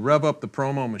like if they rev up the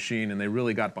promo machine and they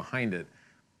really got behind it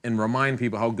and remind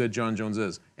people how good John Jones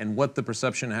is and what the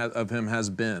perception of him has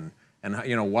been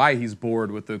and why he's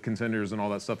bored with the contenders and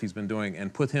all that stuff he's been doing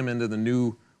and put him into the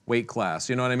new weight class,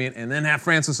 you know what I mean? And then have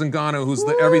Francis Ngannou, who's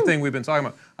everything we've been talking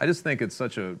about. I just think it's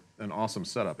such an awesome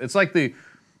setup. It's like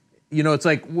you know, it's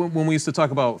like when we used to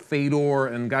talk about Fedor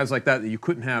and guys like that you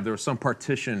couldn't have. There was some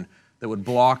partition that would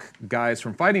block guys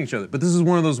from fighting each other. But this is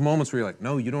one of those moments where you're like,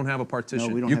 no, you don't have a partition.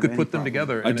 No, we don't you have could any put them problem.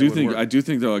 together. I And do it would think. work. I do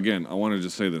think, though. Again, I want to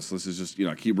just say this. This is just,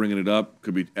 I keep bringing it up.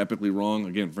 Could be epically wrong.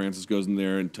 Again, Francis goes in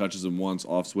there and touches him once,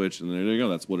 off switch, and there you go.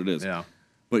 That's what it is. Yeah.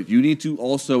 But you need to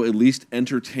also at least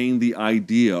entertain the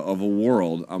idea of a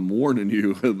world. I'm warning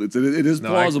you. It is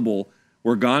plausible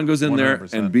where Gane goes in there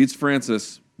 100%. and beats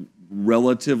Francis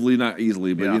relatively, not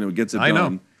easily, but Yeah. gets it I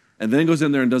done. know. And then goes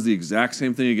in there and does the exact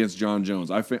same thing against John Jones.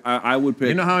 I would pick.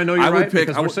 You know how I know you're I would right? pick,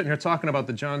 Because I we're would- sitting here talking about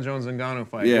the John Jones and Ngannou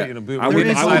fight. Yeah, You know, we're I would.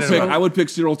 getting is I would excited pick. about I would pick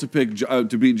Cyril to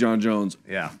beat John Jones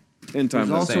Yeah. 10 times. There's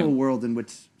that also same. a world in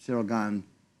which Cyril Gane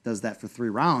does that for 3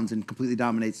 rounds and completely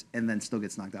dominates, and then still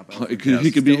gets knocked out by.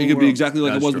 He could be exactly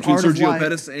like it That's was true. between Part of Sergio why-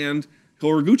 Pettis and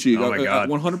Horiguchi. Oh my God.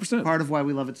 100%. Part of why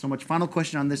we love it so much. Final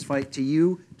question on this fight to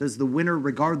you: does the winner,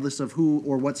 regardless of who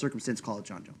or what circumstance, call it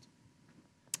John Jones?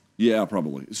 Yeah,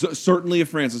 probably. Certainly, if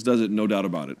Francis does it, no doubt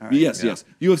about it. right, Yes, yeah. yes.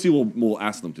 UFC will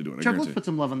ask them to do it. I Chuck, let's guarantee. put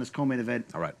some love on this co-main event.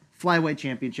 All right. Flyweight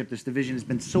championship. This division has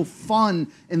been so fun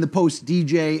in the post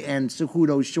DJ and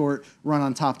Cejudo's short run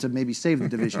on top to maybe save the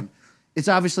division. It's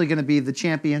obviously going to be the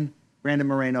champion, Brandon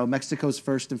Moreno, Mexico's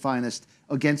first and finest,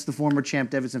 against the former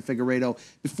champ, Moreno-Figueiredo.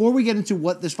 Before we get into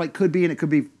what this fight could be, and it could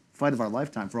be fight of our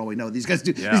lifetime for all we know. These guys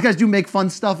do. Yeah. These guys do make fun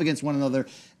stuff against one another.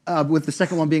 With the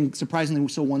second one being surprisingly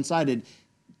so one-sided.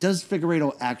 Does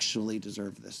Figueiredo actually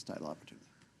deserve this title opportunity?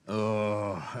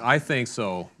 I think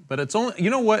so. But it's only, you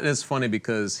know what is funny,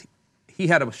 because he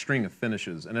had a string of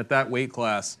finishes. And at that weight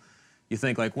class, you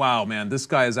think like, wow, man, this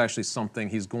guy is actually something.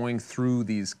 He's going through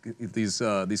these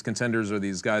contenders or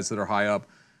these guys that are high up.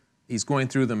 He's going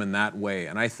through them in that way.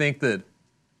 And I think that,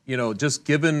 you know, just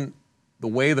given the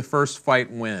way the first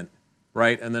fight went,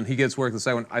 right, and then he gets work the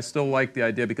second one, I still like the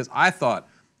idea because I thought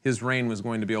his reign was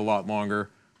going to be a lot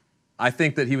longer. I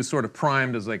think that he was sort of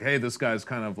primed as like, hey, this guy's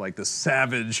kind of like the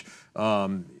savage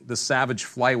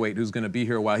flyweight who's going to be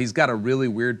here a while. He's got a really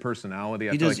weird personality.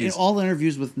 I He feel does like he's, all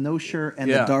interviews with no shirt and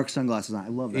the Yeah. dark sunglasses on. I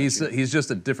love that. he's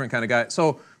just a different kind of guy.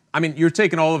 So, I mean, you're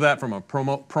taking all of that from a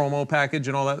promo package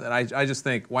and all that. And I just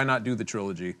think, why not do the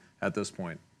trilogy at this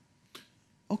point?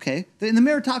 Okay. In the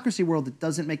meritocracy world, it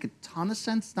doesn't make a ton of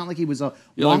sense. It's not like he was a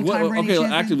Yeah, like, long-time reigning okay,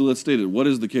 champion. actively, let's state it. What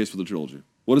is the case for the trilogy?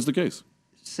 What is the case?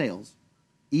 Sales.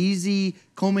 Easy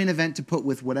co-main event to put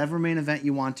with whatever main event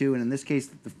you want to, and in this case,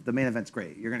 the main event's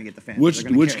great. You're going to get the fans. Which They're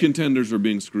gonna carry it. contenders are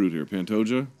being screwed here?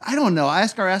 Pantoja? I don't know.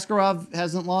 Askarov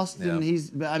hasn't lost, and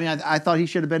Yeah. I thought he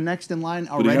should have been next in line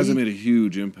already. But he hasn't made a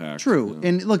huge impact. True. Yeah.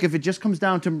 And look, if it just comes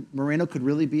down to Moreno could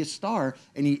really be a star,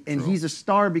 and he's a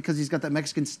star because he's got that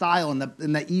Mexican style and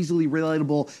that easily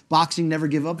relatable boxing never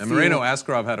give up And feel.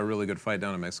 Moreno-Askarov had a really good fight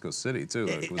down in Mexico City, too.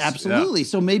 It was- Absolutely. yeah.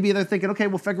 So maybe they're thinking, okay,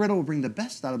 well, Figueiredo will bring the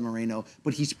best out of Moreno,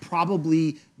 but he's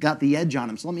probably got the edge on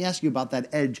him. So let me ask you about that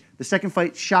edge. The second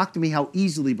fight shocked me how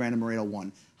easily Brandon Moreno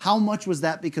won. How much was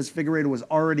that because Figueiredo was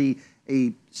already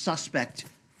a suspect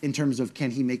in terms of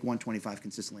can he make 125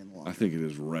 consistently in the long I run? think it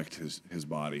has wrecked his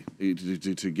body.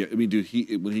 To get, I mean,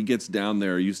 dude, when he gets down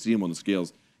there, you see him on the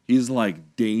scales. He's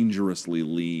like dangerously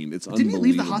lean. It's Didn't he unbelievable.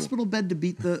 leave the hospital bed to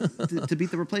beat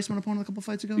the replacement opponent a couple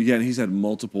fights ago? Yeah, and he's had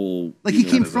multiple. Like he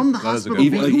know, came from the that is a hospital. good Who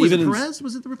point. was it, Even in- Perez?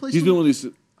 Was it the replacement? He's been one of these.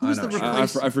 Who was the know.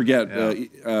 replacement? I forget,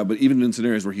 Yeah. but even in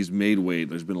scenarios where he's made weight,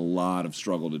 there's been a lot of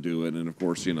struggle to do it, and of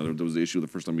course, there was the issue the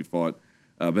first time he fought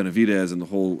Benavidez and the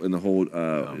whole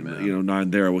man.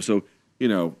 9 there. So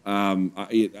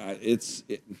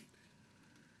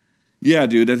yeah,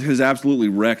 dude, that has absolutely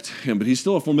wrecked him. But he's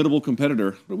still a formidable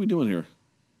competitor. What are we doing here?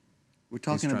 We're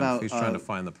talking He's about. trying to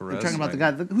find the We're Perez. talking about the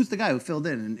right? guy. Who's the guy who filled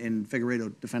in and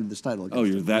Figueiredo defended this title? Oh, against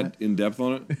you're him, that right? in depth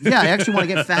on it? Yeah, I actually want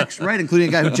to get facts right, including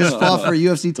a guy who just fought for a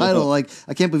UFC title. Like,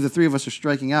 I can't believe the three of us are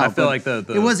striking out. I feel but like the-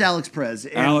 it was Alex Perez.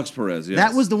 And Alex Perez, yes.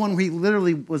 That was the one where he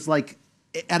literally was like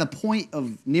at a point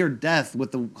of near death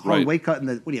with the hard Right. weight cut and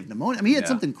the what do you have pneumonia? I mean, he had Yeah.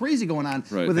 something crazy going on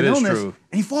Right. with an It is illness, true.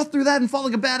 and he fought through that and fought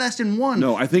like a badass and won.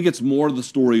 No, I think it's more the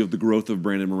story of the growth of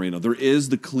Brandon Moreno. There is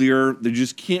the clear. They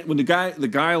just can't. When the guy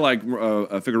like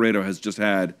Figueiredo has just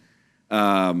had,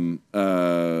 the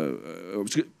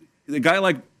guy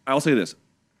like I'll say this.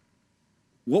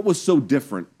 What was so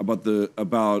different about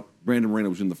Brandon Moreno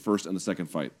was in the first and the second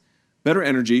fight? Better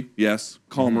energy, yes.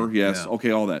 Calmer, yes. yeah.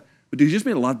 Okay, all that. But dude, he just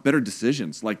made a lot better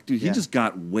decisions. Like, dude, he Yeah. just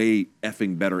got way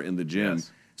effing better in the gym.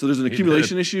 Yes. So there's an He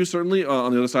accumulation did. issue certainly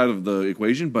on the other side of the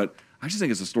equation, but I just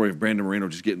think it's a story of Brandon Moreno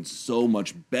just getting so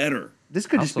much better. This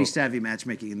could just Also- be savvy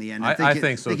matchmaking in the end. I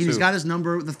think so, He's too. got his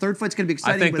number. The third fight's going to be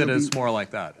exciting. I think but that it'll it's be, more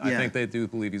like that. I Yeah. think they do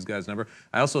believe he's got his number.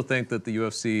 I also think that the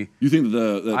UFC. You think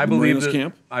that I believe Moreno's that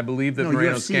camp? I believe that No,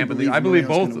 Moreno's UFC camp. And believes I believe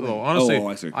Moreno's both. gonna Though win. honestly, Oh,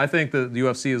 I see. I think that the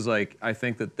UFC is like. I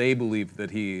think that they believe that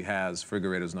he has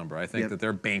Figueiredo's number. I think Yep. that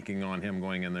they're banking on him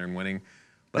going in there and winning.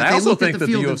 But That I they also looked at think that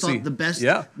the field and UFC. thought the best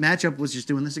matchup was just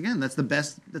doing this again. That's the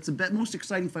best. That's the most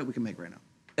exciting fight we can make right now.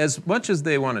 As much as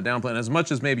they want to downplay, and as much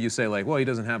as maybe you say like, well, he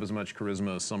doesn't have as much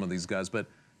charisma as some of these guys, but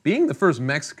being the first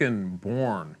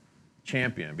Mexican-born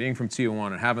champion, being from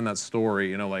Tijuana, having that story,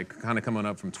 you know, like kind of coming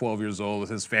up from 12 years old with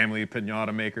his family,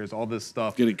 piñata makers, all this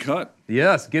stuff. Getting cut.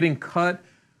 Yes, getting cut,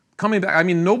 coming back. I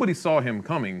mean, nobody saw him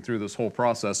coming through this whole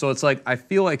process. So it's like, I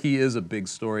feel like he is a big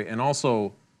story. And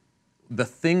also, the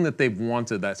thing that they've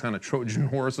wanted, that kind of Trojan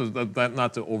horse, is that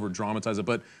not to over-dramatize it,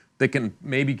 but they can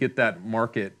maybe get that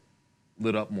market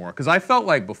lit up more. Because I felt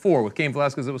like before with Cain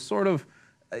Velasquez, it was sort of,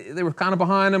 they were kind of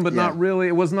behind him, but not really.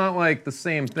 It was not like the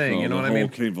same thing. You know what I mean? The whole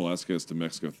Cain Velasquez to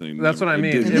Mexico thing. That's what I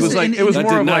mean. didn't- It was like it was that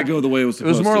more did of not like go the way it was It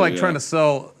supposed was more to, like yeah. trying to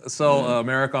sell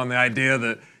America on the idea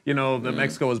that that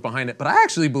Mexico was behind it. But I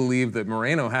actually believe that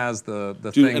Moreno has the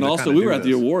Dude, thing. and to also kinda we were do at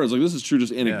the this. awards. Like this is true,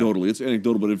 just anecdotally. It's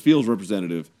anecdotal, but it feels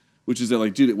representative. Which is that,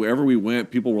 like, dude, wherever we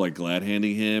went, people were like glad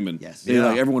handing him, and Yes. they,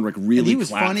 like everyone like really. And he was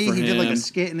clapped funny. for He did like a him.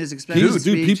 skit in his expensive Dude,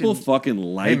 speech. people and- fucking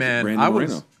like Hey man, Brandon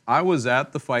Moreno. I was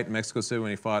at the fight in Mexico City when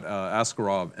he fought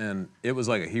Askarov, and it was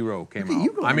like a hero came at out.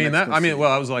 you going I mean to that. Mexico I mean, City.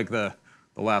 well, I was like the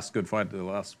last good fight.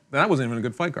 That wasn't even a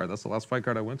good fight card. That's the last fight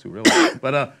card I went to, really.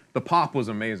 But the pop was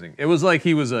amazing. It was like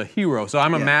he was a hero. So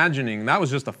I'm imagining that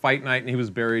was just a fight night, and he was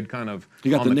buried kind of.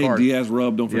 He got on the the Nate card. Diaz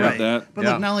rub. Don't forget Right. that. But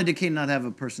Yeah. look, not only did Cain not have a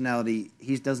personality,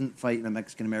 he doesn't fight in a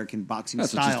Mexican American boxing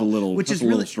That's style, just a little- which that's is a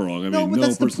little really strong. I no, mean, but no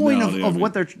that's the point of, personality, I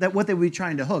mean. what they would be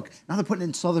trying to hook. Now they're putting it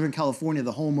in Southern California,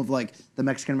 the home of like the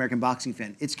Mexican American boxing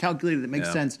fan. It's calculated. It makes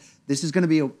Yeah. sense. This is going to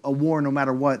be a war no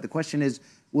matter what. The question is,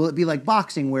 will it be like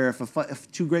boxing, where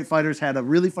if two great fighters had a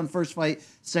really fun first fight,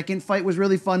 second fight was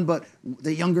really fun, but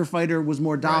the younger fighter was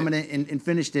more dominant and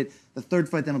finished it. The third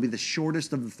fight then will be the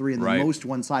shortest of the three and the Right. most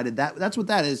one-sided. That's what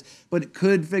that is. But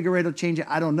could Figueiredo change it?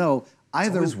 I don't know. It's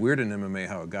Either always weird in MMA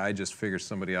how a guy just figures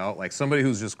somebody out, like somebody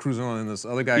who's just cruising on, and this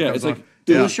other guy Yeah, comes it's on. like,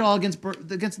 dude, Dillashaw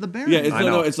against the Baron. Yeah, it's I no,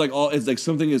 know. it's like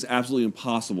something is absolutely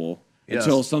impossible Yes.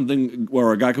 until something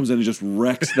where a guy comes in and just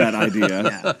wrecks that idea,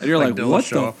 and you're Like like, what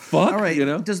the Dillashaw. fuck? All right. You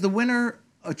know? Does the winner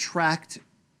attract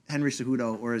Henry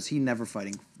Cejudo, or is he never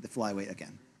fighting the flyweight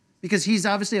again? Because he's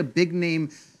obviously a big name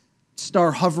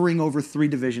star hovering over 3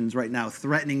 divisions right now,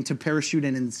 threatening to parachute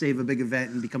in and save a big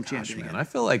event and become Gosh, champion man, again. I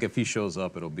feel like if he shows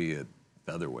up, it'll be at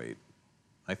featherweight.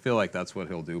 I feel like that's what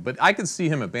he'll do. But I can see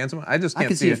him at bantamweight. I just I can't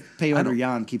can see it. if I Peyote don't-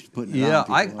 Jan keeps putting it Yeah,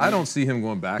 on people. I don't see him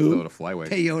going back though to flyweight.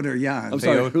 Peyote Jan. I'm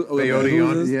sorry. Peyote who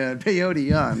on- is this? Yeah, Peyote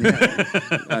Jan.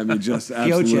 Yeah, I mean, just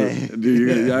Pioche. absolute.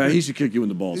 Dude, he should kick you in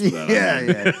the balls for that.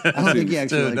 yeah. I don't think he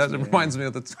actually Dude, likes that it. reminds me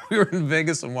of the we were in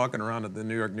Vegas and walking around at the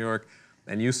New York,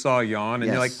 and you saw Jan, and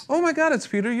you're like, Yes. oh my God, it's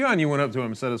Peter Jan. You went up to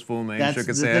him, said his full name, That's shook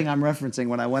the his thing hand. I'm referencing.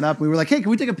 When I went up, we were like, hey, can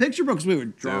we take a picture, bro? Because we were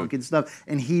drunk and stuff.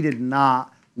 And he did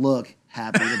not look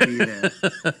happy to be there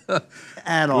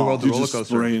at We all. rode the Dude, roller just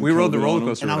coaster. spraying We rode the COVID roller on him.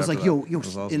 coaster. And I was right like, after yo, that. It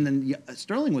was awesome. and then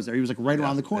Sterling was there. He was like right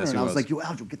around the corner. yes, And he I was was. like, yo,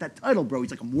 Aljo, get that title, bro.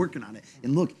 He's like, I'm working on it.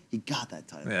 And look, he got that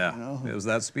title. Yeah, You know? it was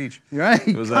that speech. You're right.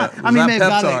 It was that. I mean, that may have pep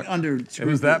got it talk. under It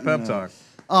was that scrutiny, pep you know.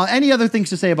 talk. Any other things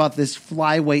to say about this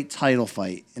flyweight title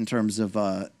fight in terms of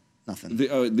nothing?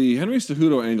 The Henry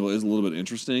Cejudo angle is a little bit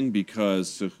interesting because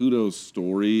Cejudo's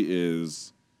story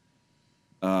is,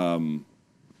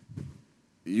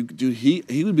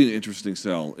 he would be an interesting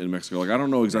sell in Mexico. Like I don't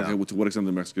know exactly to what extent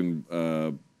the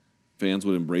Mexican fans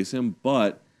would embrace him,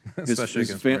 but Especially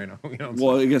against Moreno, you know what I'm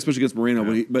well, yeah, especially against Moreno.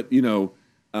 Yeah. But you know,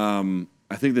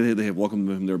 I think that they have welcomed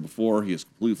him there before. He is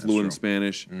completely fluent in true.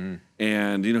 Spanish,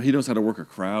 and you know he knows how to work a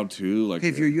crowd too. Like Okay,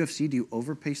 if you're UFC, do you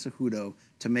overpay Cejudo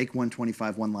to make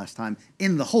 125 one last time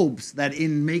in the hopes that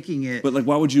in making it But like,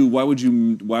 why would you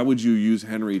use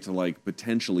Henry to like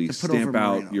potentially to put over stamp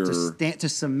out Moreno, your to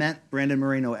cement Brandon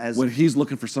Moreno as when he's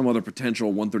looking for some other potential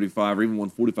 135 or even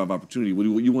 145 opportunity?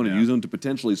 Would you want to use him to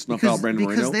potentially snuff out Brandon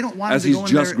because Moreno they don't want him as to he's go in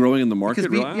just there- growing in the market?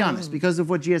 Because Really? be honest, because of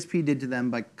what GSP did to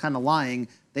them by kind of lying,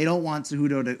 they don't want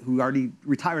Cejudo who already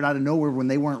retired out of nowhere when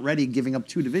they weren't ready, giving up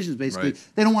 2 divisions basically. Right.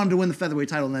 They don't want him to win the featherweight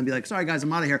title and then be like, sorry guys,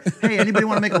 I'm out of here. Hey, anybody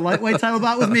want to make a lightweight title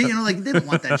bout with me? You know, like they don't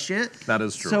want that shit. That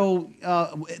is true.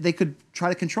 So they could try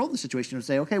to control the situation and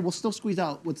say, okay, we'll still squeeze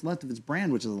out what's left of his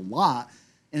brand, which is a lot.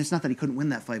 And it's not that he couldn't win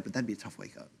that fight, but that'd be a tough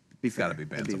wake up. Gotta be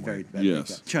That'd a bantamweight. very bad Yes.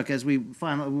 wake up. Chuck, as we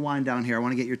finally wind down here, I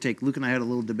want to get your take. Luke and I had a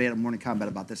little debate at Morning Combat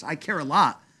about this. I care a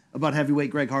lot about heavyweight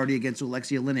Greg Hardy against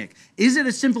Alexei Oleinik? Is it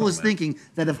as simple as thinking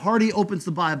that if Hardy opens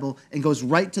the Bible and goes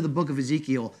right to the book of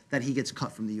Ezekiel, that he gets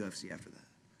cut from the UFC after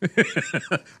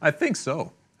that? I think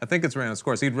so. I think it's ran its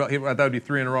course. That would be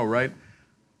 3 in a row, right?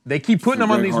 They keep putting For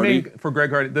him on Greg these Hardy? for Greg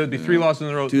Hardy. There'd be 3 losses in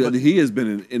a row. Dude, he has been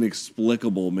an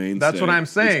inexplicable mainstay. That's what I'm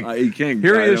saying. He can't.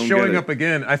 Here he I is don't showing get up it.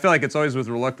 again. I feel like it's always with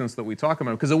reluctance that we talk about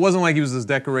him because it wasn't like he was this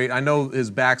decorated. I know his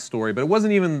backstory, but it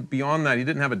wasn't even beyond that. He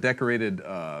didn't have a decorated,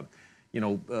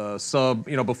 sub,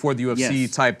 before the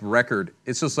UFC type record.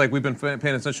 It's just like we've been paying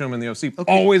attention to him in the UFC,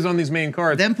 always on these main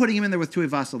cards. Them putting him in there with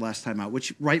Tuivasa last time out,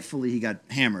 which rightfully he got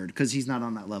hammered because he's not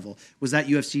on that level, was that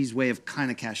UFC's way of kind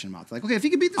of cashing him out. Like, okay, if he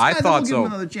could beat this guy, then we'll give him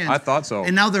another chance. I thought so.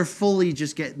 And now they're fully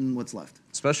just getting what's left.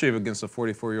 Especially against a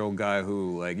 44-year-old guy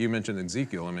who, like you mentioned,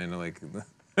 Ezekiel. I mean, like.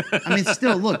 I mean,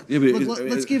 still, look. Yeah, but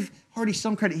let's give Hardy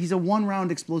some credit. He's a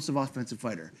one-round explosive offensive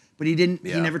fighter, but he didn't.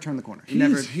 He never turned the corner.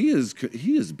 He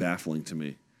is baffling to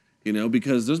me,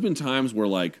 because there's been times where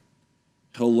like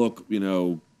he'll look,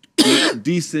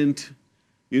 decent,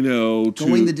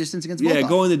 going the distance against Volkov. Yeah,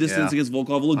 going the distance against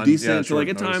Volkov, look decent, short like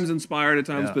at notice. times inspired, at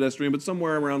times pedestrian, but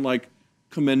somewhere around like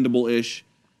commendable-ish.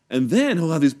 And then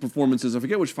he'll have these performances. I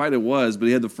forget which fight it was, but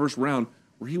he had the first round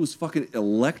where he was fucking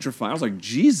electrifying. I was like,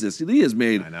 Jesus, he has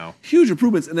made huge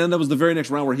improvements. And then that was the very next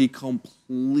round where he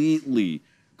completely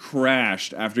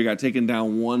crashed after he got taken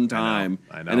down one time.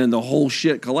 I know. And then the whole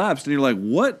shit collapsed. And you're like,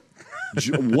 what?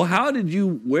 How did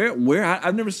you, where?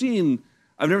 I've never seen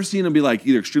him be like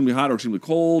either extremely hot or extremely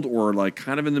cold or like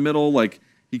kind of in the middle. Like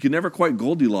he could never quite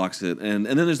Goldilocks it. And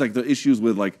then there's like the issues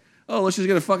with like, oh, let's just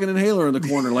get a fucking inhaler in the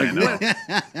corner. Like, what?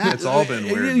 It's all been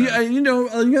weird. Man.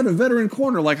 You got a veteran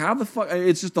corner. Like, how the fuck?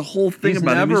 It's just the whole thing He's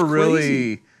about him. never He's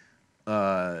really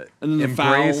and then the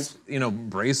fouls.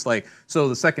 embraced like so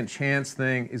the second chance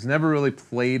thing. He's never really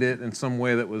played it in some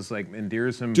way that was like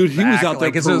endears him. Dude, he back. was out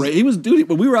there.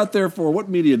 When we were out there for what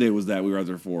media day was that? We were out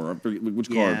there for I forget which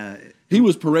card. He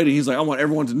was parading. He's like, I want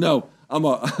everyone to know That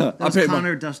was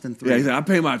Connor Dustin 3. Yeah, he said, I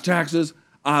pay my taxes.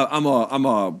 I'm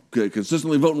a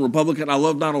consistently voting Republican. I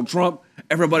love Donald Trump.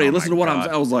 Everybody, listen to what I'm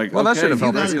saying. I was like, well, that should have If you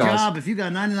helped got a his cause. job, if you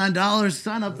got $99,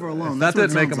 sign up for a loan. That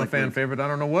That's didn't what it make sounds him a like, fan dude. favorite. I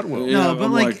don't know what will. Yeah. No,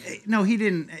 but I'm no, he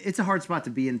didn't. It's a hard spot to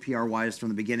be in PR-wise from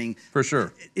the beginning. For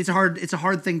sure. It's a hard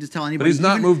thing to tell anybody. But he's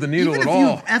not moved the needle even at if you've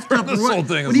all. effed up This whole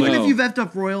thing but is even like- if you've effed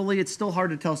up royally, it's still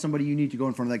hard to tell somebody you need to go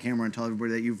in front of that camera and tell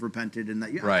everybody that you've repented and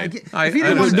that you. Right. If I he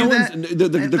didn't want to do understand.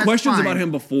 that, The that's questions fine. about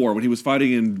him before when he was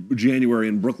fighting in January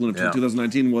in Brooklyn in Yeah.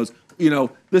 2019 was,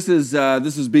 this is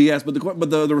BS. But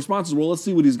the responses were, let's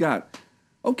see what he's got.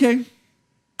 Okay,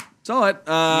 saw it.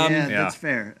 That's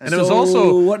fair. And it was So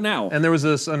also what now? And there was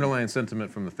this underlying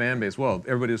sentiment from the fan base. Well,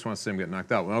 everybody just wants to see him get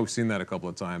knocked out. Well, we've seen that a couple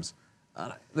of times.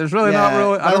 There's really not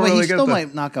really. By I the don't way, really he get still the,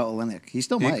 might knock out Oleinik. He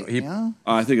still might.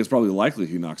 I think it's probably likely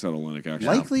he knocks out Oleinik. Actually,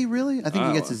 Likely, really? I think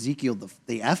he gets Ezekiel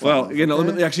the F. well, off,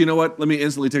 actually, okay? you know what? Let me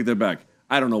instantly take that back.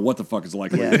 I don't know what the fuck is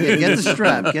likely. Yeah, get the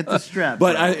strap. Get the strap.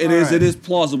 But bro. it is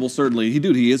plausible. Certainly,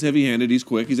 he is heavy-handed. He's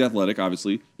quick. He's athletic.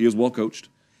 Obviously, he is well coached.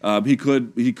 He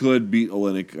could beat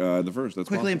Oleinik the first. That's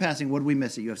Quickly in possible. passing, what did we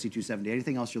miss at UFC 270?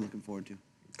 Anything else you're looking forward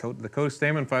to? The Cody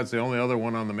Stamann fight's the only other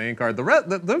one on the main card.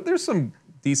 There's some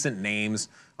decent names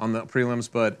on the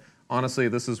prelims, but honestly,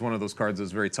 this is one of those cards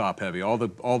that's very top heavy. All the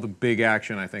big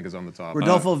action I think is on the top.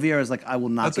 Rodolfo Vieira is like, I will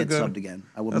not That's a get good- subbed again.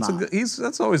 I will That's not.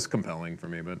 that's always compelling for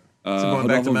me. But so going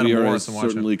back to Rodolfo Vieira Metamoris is and watching.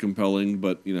 certainly compelling,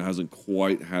 but hasn't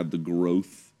quite had the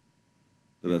growth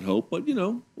that I'd hope. But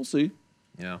we'll see.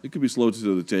 Yeah. It could be slow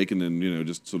to the take, and then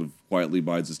just sort of quietly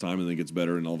bides his time, and then gets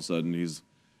better, and all of a sudden he's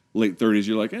late 30s.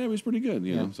 You're like, he's pretty good.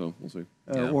 So we'll see.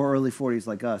 Or early 40s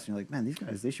like us. And you're like, man, these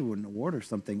guys, they should win an award or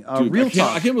something. Dude, Real I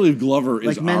talk. can't believe Glover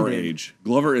is Like Menden. our age.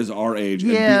 Glover is our age.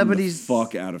 Yeah, and but beating the he's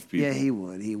fuck out of people. Yeah, he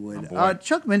would. boy.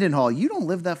 Chuck Mendenhall, you don't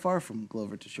live that far from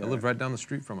Glover to show. I live right down the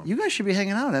street from him. You guys should be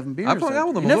hanging out, having beers. I've hung out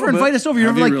with him You a never little invite bit. us over. You're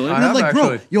Have never you like, really? you're I have like, bro,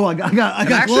 actually. yo, I got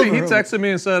And actually, he Glover. texted me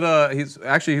and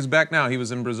said he's back now. He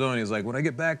was in Brazil, and he's like, when I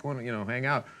get back, I want to hang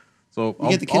out. So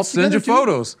get the I'll kids send you together, too?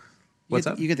 photos. What's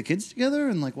that? You get the kids together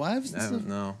and like wives and stuff?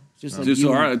 No. Just like Just you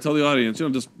all right. Tell the audience,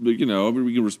 just we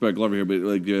can respect Glover here, but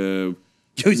like,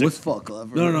 He's like, fuck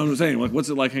Glover. no, I'm saying, like, what's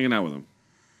it like hanging out with him?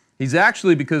 He's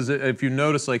actually, because if you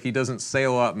notice, like, he doesn't say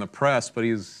a lot in the press, but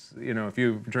he's, if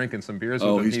you're drinking some beers with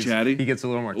him, he's chatty? He gets a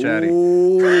little more chatty.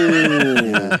 Oh,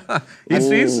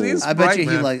 He's I bet bright, you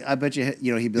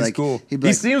man. he'd be He's like, cool. He'd be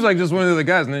He like, seems like just one of the other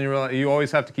guys, and then you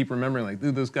always have to keep remembering, like,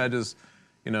 dude, this guy just,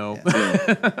 you know,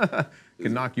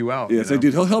 can knock you out. Yeah, you it's like, know?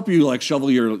 dude, he'll help you like shovel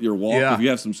your walk Yeah. if you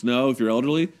have some snow, if you're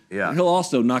elderly. Yeah. He'll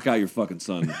also knock out your fucking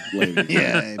son, lady.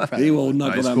 Yeah, He will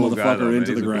knuckle He's that a cool guy, motherfucker though, man.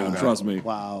 into He's the a cool ground. guy. Trust me.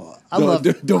 Wow.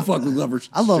 Don't fuck with lovers.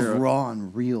 I love Sarah. raw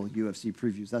and real UFC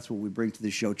previews. That's what we bring to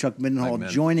the show. Chuck Mindenhall man.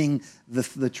 joining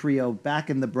the trio back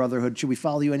in the Brotherhood. Should we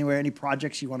follow you anywhere? Any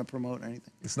projects you want to promote or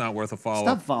anything? It's not worth a follow.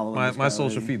 Stop following this My guy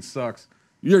social already. feed sucks.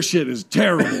 Your shit is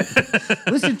terrible.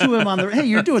 Listen to him on the. Hey,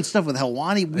 you're doing stuff with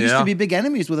Helwani. We used Yeah. to be big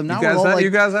enemies with him. Now guys we're all had- like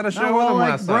you guys had a show now we're with all him like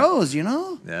last time. bros. You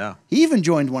know. Yeah. He even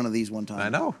joined one of these one time. I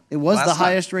know. It was Last the time.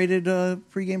 highest rated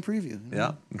pregame preview. you know?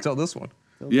 Yeah. Until this one.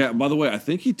 Yeah, by the way, I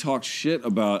think he talked shit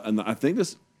about, and I think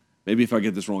this, maybe if I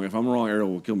get this wrong, if I'm wrong, Ariel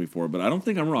will kill me for it, but I don't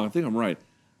think I'm wrong. I think I'm right.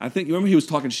 I think, you remember he was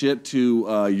talking shit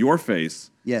to your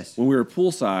face Yes. when we were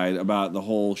poolside about the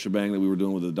whole shebang that we were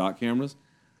doing with the dot cameras.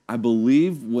 I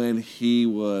believe when he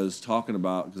was talking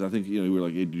about, because I think, you know, we were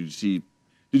like, hey, did you see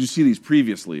these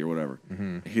previously or whatever?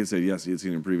 He had said, yes, he had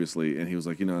seen them previously. And he was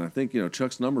like, you know, and I think, you know,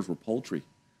 Chuck's numbers were poultry.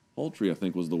 Poultry, I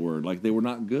think was the word. Like, they were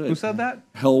not good. Who said that?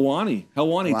 Helwani.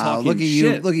 Helwani Wow, talking look at you!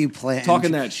 shit. Look at you playing,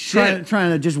 Talking that shit.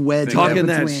 trying to just wedge Talking in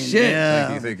that between. shit.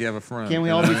 Yeah. You think you have a friend? Can't we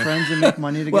you all know? be friends and make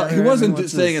money together? Well, he wasn't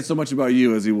What's saying this? it so much about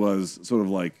you as he was sort of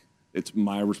like, it's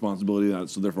my responsibility,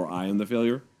 so therefore I am the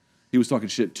failure. He was talking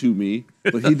shit to me,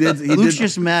 but he did. He Luke's did.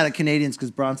 just mad at Canadians because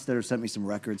Bronstetter sent me some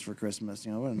records for Christmas.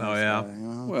 You know, what a nice yeah. guy, you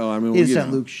know? Well, I mean, He you sent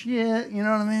know. Luke shit. You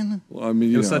know what I mean? Well, I mean,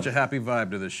 It you was know. such a happy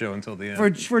vibe to this show until the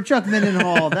end. For Chuck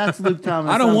Mindenhall, that's Luke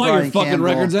Thomas. I don't I'm want your Brian fucking Campbell.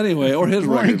 records anyway, or his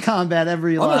Morning records. Combat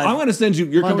every I'm live. going to send you.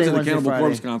 You're Monday, coming to the Wednesday, Cannibal Friday.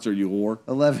 Corpse concert, you whore.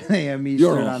 11 a.m. Eastern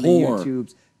You're a on the whore.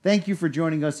 YouTubes. Thank you for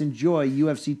joining us. Enjoy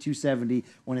UFC 270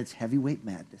 when it's heavyweight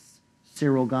madness.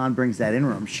 Cyril Gane brings that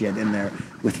interim shit in there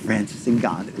with Francis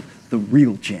Ngannou, the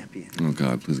real champion. Oh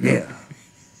God, please go. Yeah.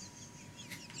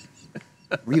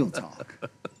 Real talk.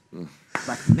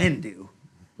 Like men do.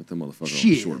 Put that motherfucker on the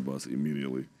Shit. short bus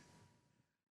immediately.